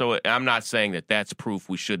 So I'm not saying that that's proof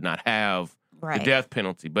we should not have the death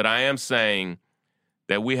penalty, but I am saying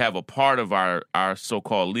that we have a part of our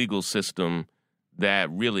so-called legal system that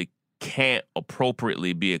really can't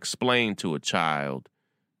appropriately be explained to a child.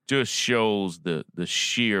 Just shows the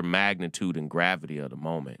sheer magnitude and gravity of the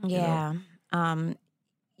moment. Yeah.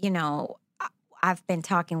 You know, I've been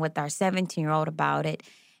talking with our 17-year-old about it.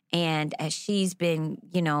 And as she's been,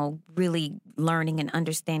 you know, really learning and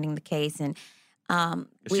understanding the case, and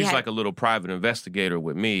she's like a little private investigator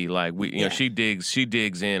with me. Like you know, she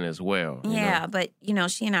digs in as well. Yeah, but you know,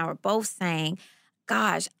 she and I were both saying,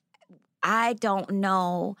 "Gosh, I don't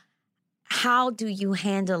know how do you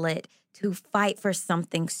handle it to fight for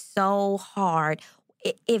something so hard.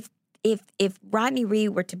 If Rodney Reed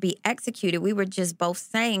were to be executed, we were just both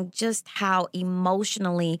saying just how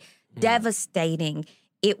emotionally devastating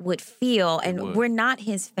it would feel. And we're not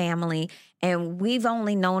his family. And we've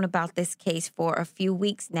only known about this case for a few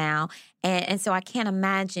weeks now. And so I can't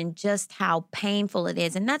imagine just how painful it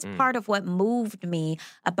is. And that's part of what moved me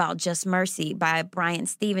about Just Mercy by Bryan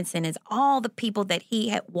Stevenson is all the people that he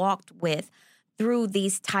had walked with through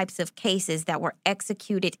these types of cases that were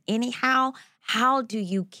executed anyhow. How do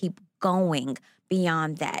you keep going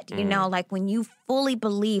beyond that? You know, like when you fully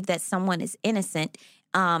believe that someone is innocent,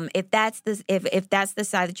 if that's the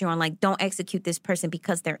side that you're on, like, don't execute this person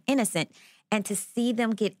because they're innocent, and to see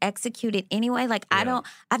them get executed anyway, like,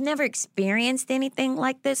 I've never experienced anything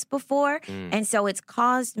like this before. And so it's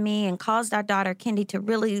caused me and caused our daughter, Kendi, to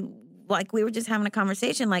really, like, we were just having a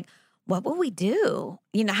conversation, like, what will we do?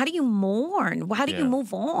 You know, how do you mourn? How do you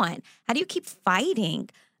move on? How do you keep fighting?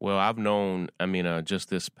 Well, I've known, just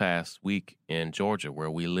this past week in Georgia, where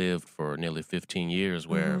we lived for nearly 15 years,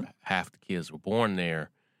 where half the kids were born there,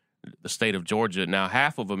 the state of Georgia. Now,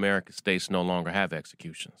 half of America's states no longer have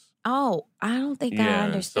executions. Oh, I don't think I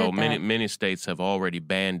understood so that. many states have already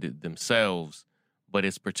banned it themselves, but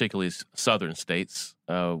it's particularly southern states,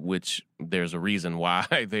 which there's a reason why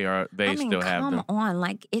they still have them. Come on,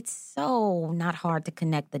 like, it's so not hard to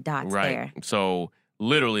connect the dots there. So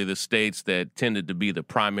literally the states that tended to be the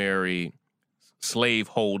primary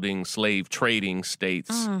slave-holding, slave-trading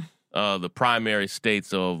states, the primary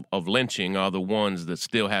states of lynching are the ones that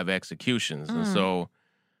still have executions. And so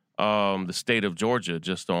the state of Georgia,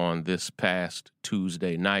 just on this past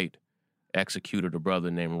Tuesday night, executed a brother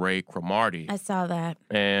named Ray Cromartie. I saw that.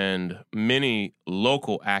 And many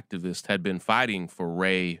local activists had been fighting for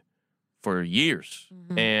Ray for years.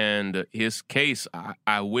 And his case,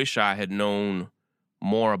 I wish I had known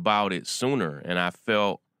more about it sooner, and I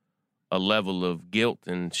felt a level of guilt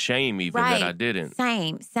and shame even that I didn't.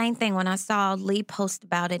 Same thing when I saw Lee post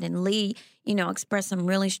about it, and Lee, you know, expressed some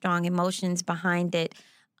really strong emotions behind it.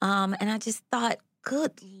 And I just thought,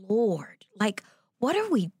 good Lord, like, what are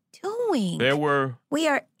we doing? We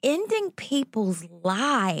are ending people's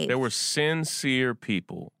lives. There were sincere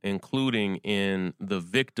people, including in the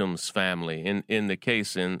victim's family. In the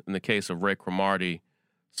case of Ray Cromartie,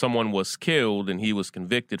 someone was killed and he was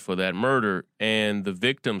convicted for that murder, and the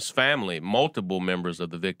victim's family, multiple members of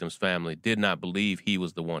the victim's family, did not believe he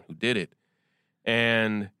was the one who did it.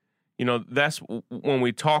 And, you know, that's when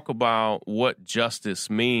we talk about what justice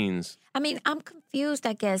means. I mean, I'm confused,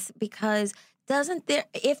 I guess, because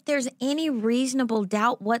if there's any reasonable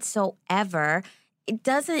doubt whatsoever,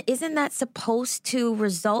 isn't that supposed to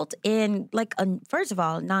result in, like, first of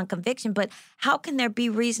all, non-conviction, but how can there be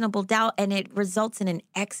reasonable doubt and it results in an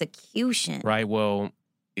execution? Right. Well,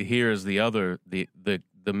 here's the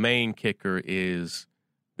main kicker is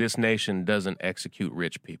this nation doesn't execute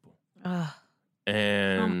rich people. Come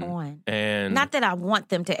on. And not that I want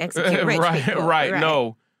them to execute rich people. Right.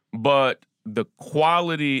 No, but the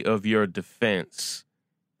quality of your defense,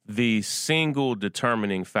 the single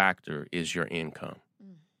determining factor is your income.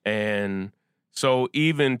 And so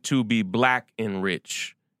even to be black and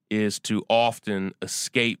rich is to often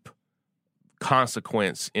escape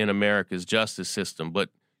consequence in America's justice system. But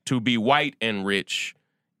to be white and rich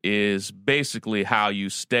is basically how you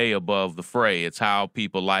stay above the fray. It's how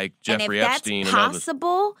people like Jeffrey Epstein and others.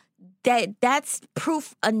 Possible, that's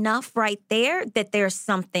proof enough right there that there's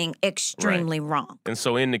something extremely wrong. And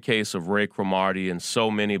so in the case of Ray Cromartie and so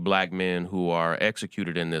many black men who are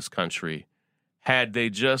executed in this country, had they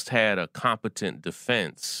just had a competent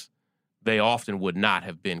defense, they often would not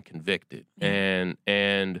have been convicted. And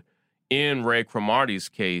in Ray Cromartie's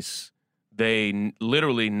case, they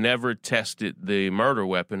literally never tested the murder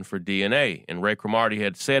weapon for DNA. And Ray Cromartie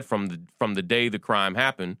had said from the day the crime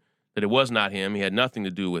happened that it was not him. He had nothing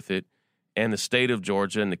to do with it. And the state of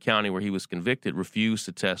Georgia and the county where he was convicted refused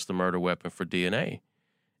to test the murder weapon for DNA.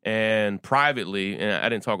 And privately, and I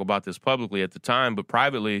didn't talk about this publicly at the time, but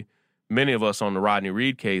privately, many of us on the Rodney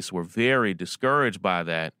Reed case were very discouraged by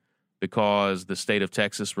that because the state of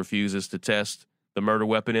Texas refuses to test the murder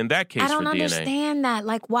weapon in that case for DNA. I don't understand that.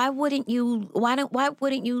 Like, why wouldn't you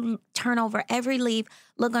turn over every leaf,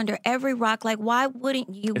 look under every rock? Like, why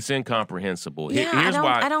wouldn't you? It's incomprehensible. Yeah, Here's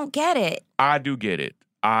why I don't get it. I do get it.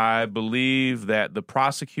 I believe that the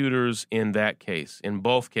prosecutors in that case, in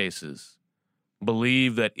both cases,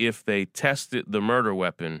 believe that if they tested the murder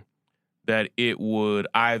weapon, that it would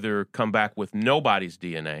either come back with nobody's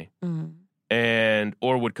DNA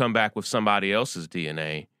or would come back with somebody else's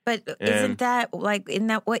DNA. But isn't that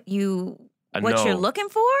what you're looking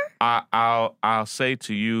for? I'll say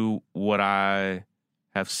to you what I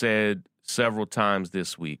have said several times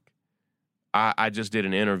this week. I just did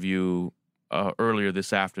an interview earlier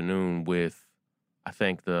this afternoon with, I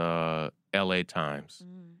think, the LA Times.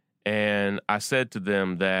 And I said to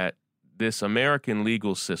them that this American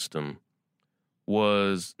legal system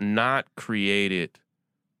was not created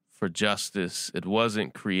for justice. It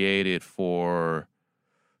wasn't created for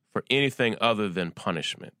anything other than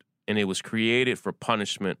punishment. And it was created for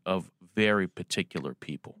punishment of very particular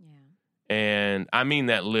people. Yeah. And I mean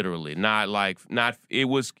that literally, it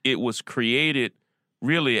was created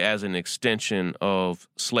really as an extension of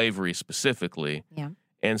slavery specifically. Yeah.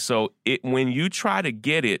 And so when you try to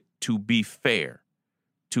get it to be fair,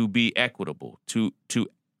 to be equitable, to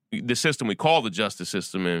the system we call the justice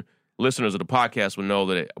system, and listeners of the podcast will know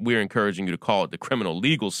that we're encouraging you to call it the criminal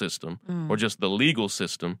legal system or just the legal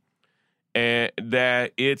system, and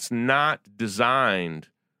that it's not designed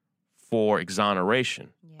for exoneration.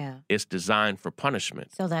 Yeah. It's designed for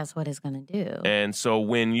punishment. So that's what it's going to do. And so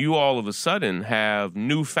when you all of a sudden have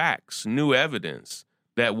new facts, new evidence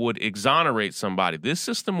that would exonerate somebody, this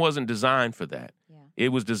system wasn't designed for that. Yeah. It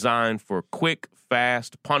was designed for quick,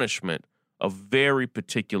 fast punishment of very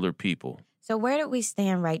particular people. So where do we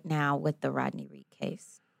stand right now with the Rodney Reed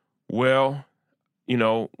case? Well,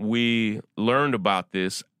 we learned about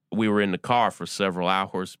this. We were in the car for several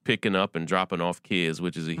hours picking up and dropping off kids,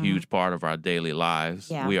 which is a huge part of our daily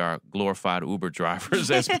lives. Yeah. We are glorified Uber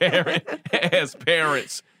drivers as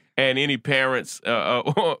parents. And any parents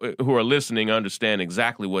who are listening understand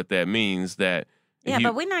exactly what that means. But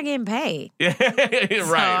we're not getting paid. Right,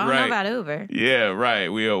 I don't know about Uber. Yeah, right.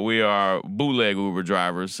 We are bootleg Uber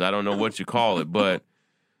drivers. I don't know what you call it, but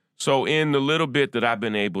so in the little bit that I've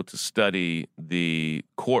been able to study the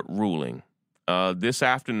court ruling, this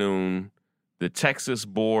afternoon, the Texas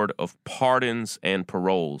Board of Pardons and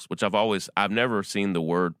Paroles, which I've never seen the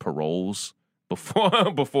word paroles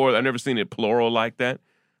before. I've never seen it plural like that.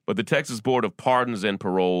 But the Texas Board of Pardons and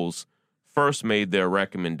Paroles first made their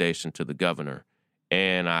recommendation to the governor.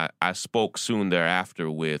 And I spoke soon thereafter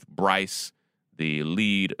with Bryce, the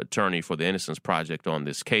lead attorney for the Innocence Project on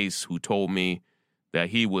this case, who told me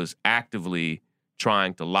that he was actively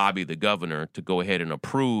trying to lobby the governor to go ahead and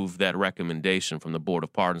approve that recommendation from the Board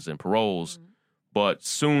of Pardons and Paroles. But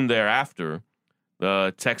soon thereafter,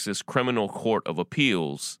 the Texas Criminal Court of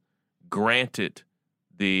Appeals granted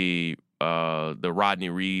the Rodney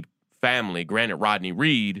Reed family, granted Rodney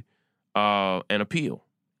Reed an appeal.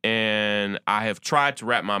 And I have tried to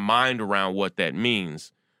wrap my mind around what that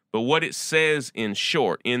means. But what it says in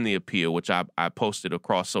short in the appeal, which I posted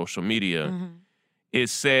across social media, it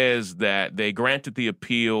says that they granted the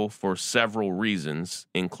appeal for several reasons,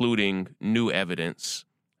 including new evidence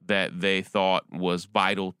that they thought was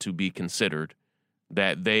vital to be considered,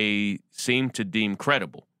 that they seemed to deem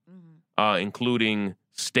credible, including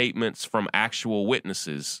statements from actual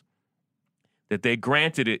witnesses, that they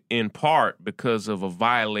granted it in part because of a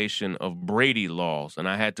violation of Brady laws. And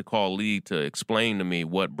I had to call Lee to explain to me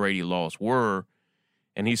what Brady laws were.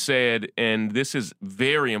 And he said, and this is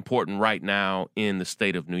very important right now in the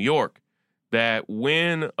state of New York, that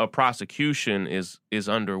when a prosecution is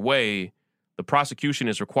underway, the prosecution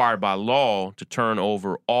is required by law to turn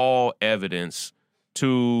over all evidence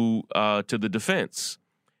to the defense.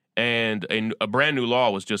 And a brand new law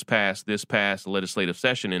was just passed this past legislative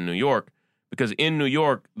session in New York, because in New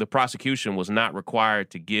York, the prosecution was not required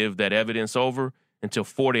to give that evidence over until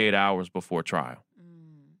 48 hours before trial.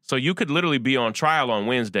 So you could literally be on trial on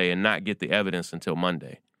Wednesday and not get the evidence until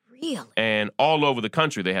Monday. Really? And all over the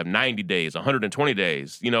country, they have 90 days, 120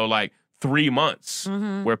 days, like 3 months,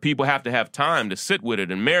 where people have to have time to sit with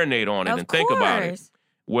it and marinate on it and think about it.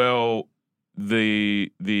 Well,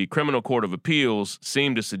 the Criminal Court of Appeals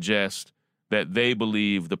seemed to suggest that they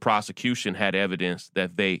believe the prosecution had evidence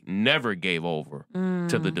that they never gave over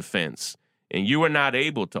to the defense. And you are not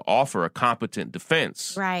able to offer a competent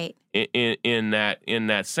defense, right? In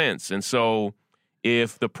that sense. And so,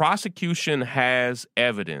 if the prosecution has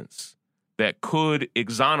evidence that could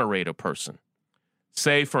exonerate a person,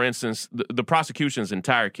 say, for instance, the prosecution's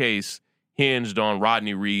entire case hinged on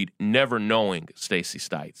Rodney Reed never knowing Stacey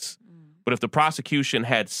Stites. But if the prosecution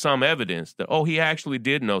had some evidence that, he actually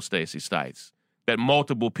did know Stacey Stites, that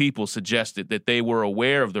multiple people suggested that they were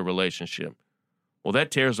aware of the relationship, well,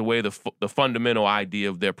 that tears away the fundamental idea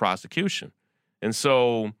of their prosecution. And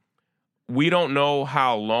so we don't know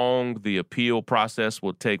how long the appeal process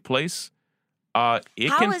will take place. How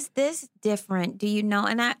is this different? Do you know?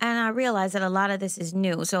 And I realize that a lot of this is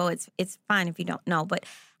new, so it's fine if you don't know. But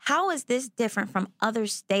how is this different from other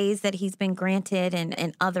stays that he's been granted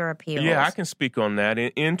and other appeals? Yeah, I can speak on that.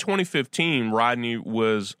 In 2015, Rodney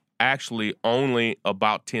was actually only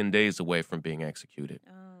about 10 days away from being executed.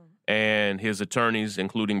 And his attorneys,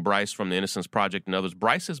 including Bryce from the Innocence Project and others,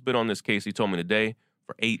 Bryce has been on this case, he told me today,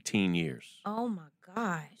 for 18 years. Oh, my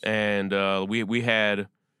gosh. And we had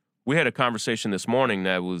a conversation this morning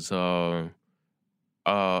that was a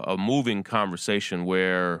moving conversation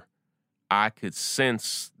where I could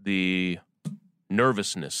sense the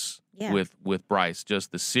nervousness with Bryce,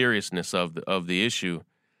 just the seriousness of the issue.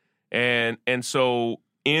 And so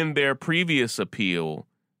in their previous appeal,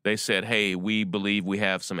 they said, hey, we believe we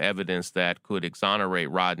have some evidence that could exonerate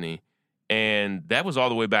Rodney. And that was all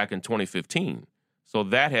the way back in 2015. So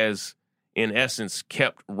that has, in essence,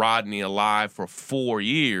 kept Rodney alive for 4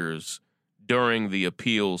 years during the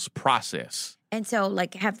appeals process. And so,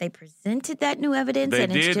 have they presented that new evidence?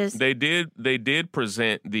 They did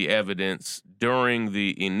present the evidence during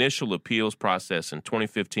the initial appeals process in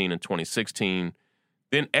 2015 and 2016.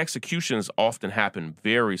 Then executions often happen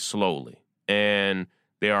very slowly. And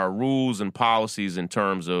there are rules and policies in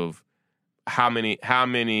terms of how many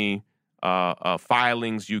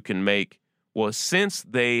filings you can make. Well, since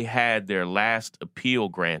they had their last appeal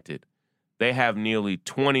granted, they have nearly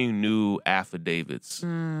 20 new affidavits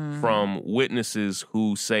from witnesses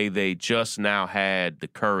who say they just now had the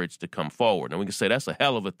courage to come forward. And we can say that's a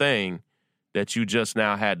hell of a thing that you just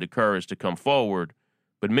now had the courage to come forward.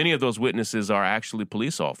 But many of those witnesses are actually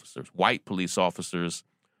police officers, white police officers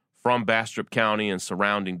from Bastrop County and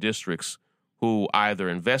surrounding districts who either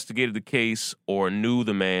investigated the case or knew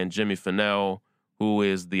the man, Jimmy Finnell, who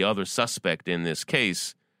is the other suspect in this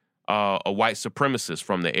case. A white supremacist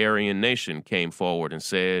from the Aryan Nation came forward and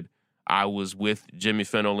said, I was with Jimmy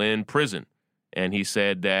Finnell in prison. And he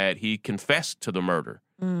said that he confessed to the murder.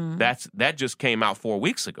 That just came out 4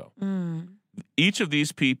 weeks ago. Each of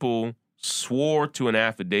these people swore to an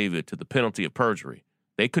affidavit to the penalty of perjury.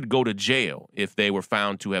 They could go to jail if they were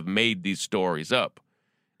found to have made these stories up.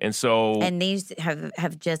 And so... And these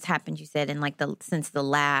have just happened, you said, in since the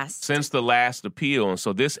last appeal. And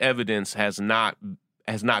so this evidence has not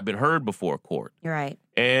been heard before court. Right.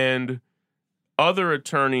 And other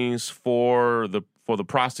attorneys for the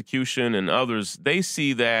prosecution and others, they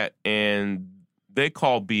see that and they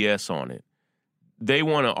call BS on it. They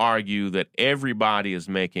want to argue that everybody is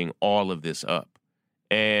making all of this up.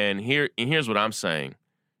 And here's what I'm saying.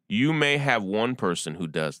 You may have one person who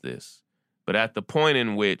does this, but at the point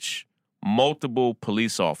in which multiple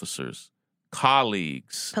police officers,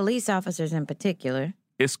 colleagues... Police officers in particular.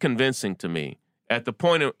 It's convincing to me. At the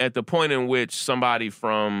point in which somebody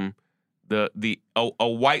from a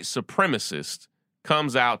white supremacist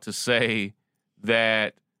comes out to say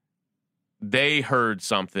that they heard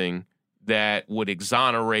something that would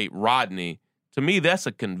exonerate Rodney, to me, that's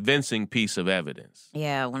a convincing piece of evidence.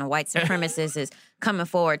 Yeah, when a white supremacist is coming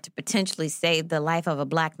forward to potentially save the life of a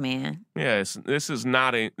black man. Yes, this is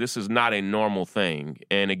not a normal thing.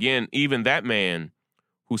 And again, even that man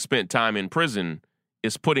who spent time in prison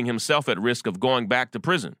is putting himself at risk of going back to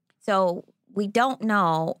prison. So we don't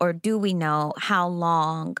know, or do we know how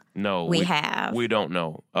long we have? We don't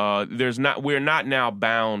know. We're not now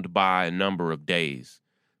bound by a number of days.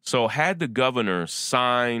 So had the governor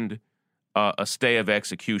signed a stay of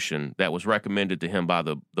execution that was recommended to him by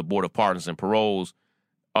the Board of Pardons and Paroles,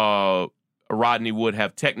 Rodney would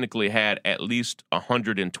have technically had at least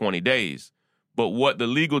 120 days. But what the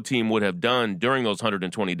legal team would have done during those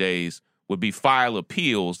 120 days would be file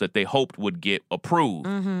appeals that they hoped would get approved.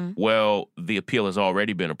 Well, the appeal has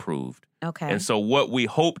already been approved. Okay. And so what we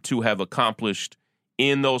hope to have accomplished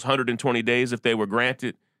in those 120 days, if they were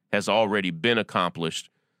granted, has already been accomplished.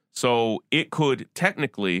 So it could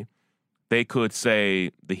technically, they could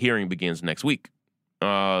say the hearing begins next week.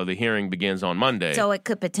 The hearing begins on Monday. So it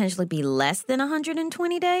could potentially be less than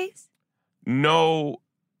 120 days? No.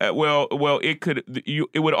 Well, it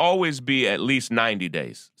would always be at least 90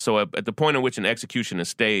 days. So at the point at which an execution is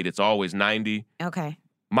stayed, it's always 90. Okay.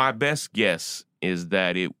 My best guess is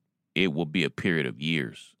that it will be a period of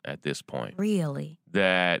years at this point. Really?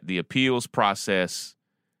 That the appeals process,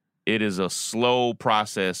 it is a slow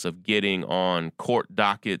process of getting on court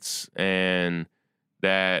dockets, and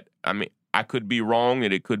that, I mean, I could be wrong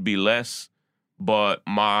that it could be less, but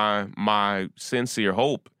my sincere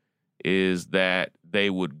hope is that they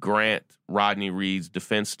would grant Rodney Reed's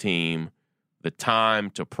defense team the time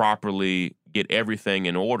to properly get everything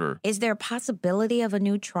in order. Is there a possibility of a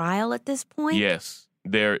new trial at this point? Yes,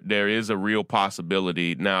 there is a real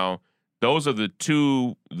possibility. Now, those are the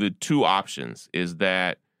two options, is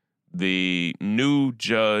that the new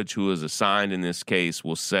judge who is assigned in this case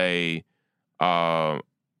will say,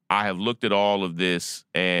 I have looked at all of this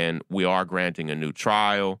and we are granting a new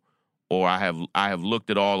trial, or I have looked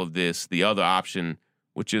at all of this. The other option,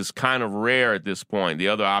 which is kind of rare at this point, the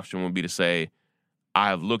other option would be to say, I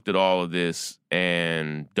have looked at all of this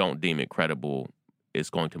and don't deem it credible. It's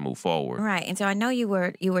going to move forward. Right. And so I know you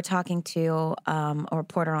were talking to a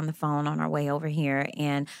reporter on the phone on our way over here,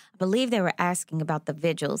 and I believe they were asking about the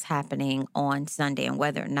vigils happening on Sunday and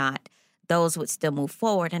whether or not those would still move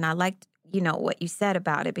forward. And I liked, what you said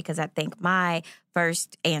about it, because I think my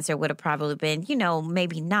first answer would have probably been,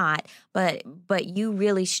 maybe not, but you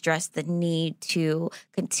really stressed the need to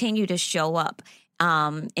continue to show up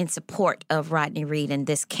in support of Rodney Reed and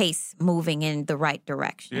this case moving in the right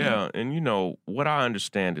direction. Yeah, and what I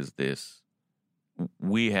understand is this.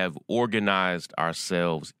 We have organized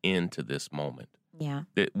ourselves into this moment. Yeah.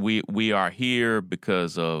 That we are here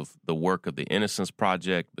because of the work of the Innocence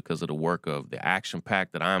Project, because of the work of the Action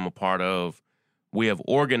Pack that I'm a part of. We have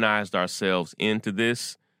organized ourselves into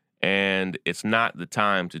this, and it's not the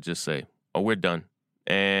time to just say, "Oh, we're done,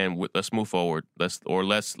 and let's move forward. Let's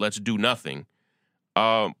do nothing."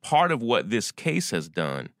 Part of what this case has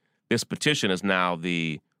done, this petition is now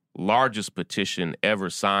the largest petition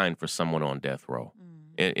ever signed for someone on death row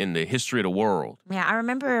in the history of the world. Yeah, I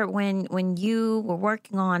remember when you were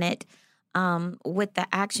working on it with the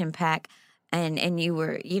Action Pack, and you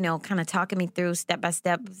were, kind of talking me through step by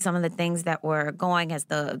step some of the things that were going as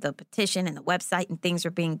the petition and the website and things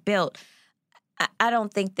were being built. I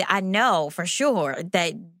don't think that, I know for sure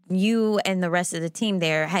that you and the rest of the team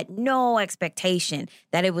there had no expectation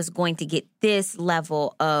that it was going to get this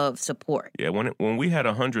level of support. Yeah, when we had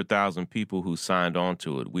 100,000 people who signed on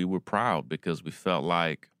to it, we were proud because we felt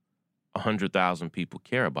like 100,000 people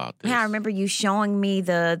care about this. Yeah, I remember you showing me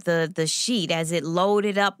the sheet as it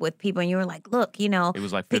loaded up with people, and you were like, "Look, it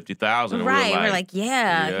was like 50,000." Right, we're like,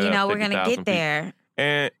 yeah, we're gonna get there.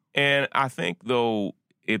 And I think though,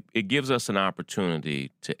 it gives us an opportunity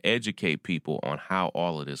to educate people on how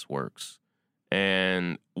all of this works.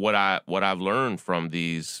 And what I've learned from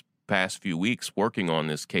these past few weeks working on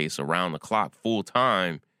this case around the clock full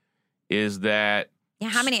time is that. Yeah,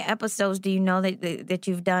 how many episodes do you know that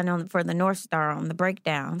you've done for the North Star on the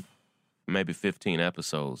breakdown? Maybe 15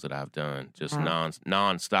 episodes that I've done, just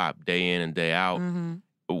nonstop, day in and day out.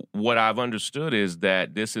 Mm-hmm. What I've understood is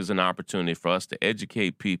that this is an opportunity for us to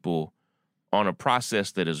educate people on a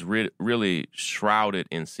process that is really shrouded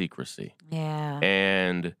in secrecy. Yeah.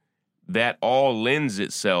 And that all lends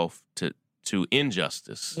itself to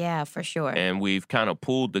injustice. Yeah, for sure. And we've kind of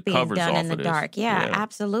pulled the covers off of this. Being done in the dark. Yeah,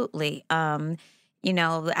 absolutely. I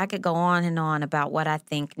could go on and on about what I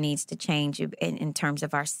think needs to change in terms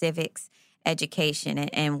of our civics education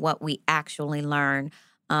and what we actually learn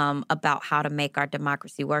about how to make our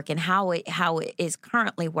democracy work and how it is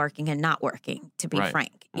currently working and not working, to be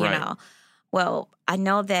frank. You know. Well, I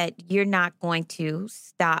know that you're not going to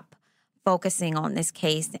stop focusing on this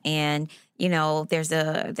case, and there's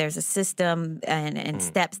a system and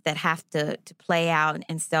steps that have to play out,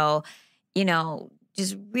 and so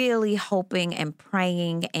just really hoping and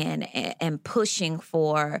praying and pushing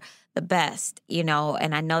for the best,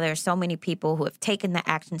 and I know there are so many people who have taken the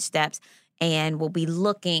action steps and will be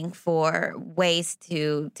looking for ways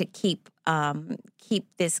to keep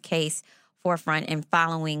this case forefront and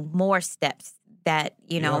following more steps that,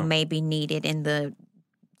 may be needed in the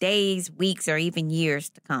days, weeks, or even years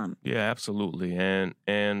to come. Yeah, absolutely.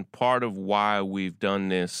 And part of why we've done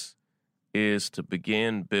this is to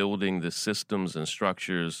begin building the systems and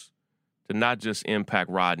structures to not just impact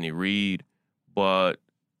Rodney Reed, but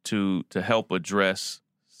to help address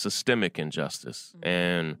systemic injustice.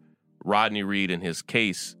 And Rodney Reed and his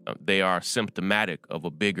case, they are symptomatic of a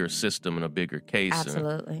bigger system and a bigger case.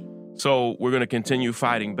 Absolutely. And so we're going to continue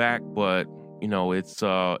fighting back, but you know, it's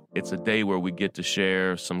a day where we get to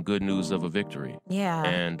share some good news of a victory. Yeah.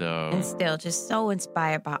 And still just so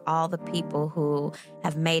inspired by all the people who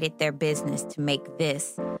have made it their business to make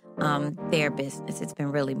this their business. It's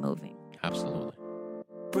been really moving. Absolutely.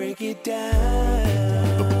 Break it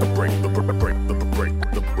down. The break.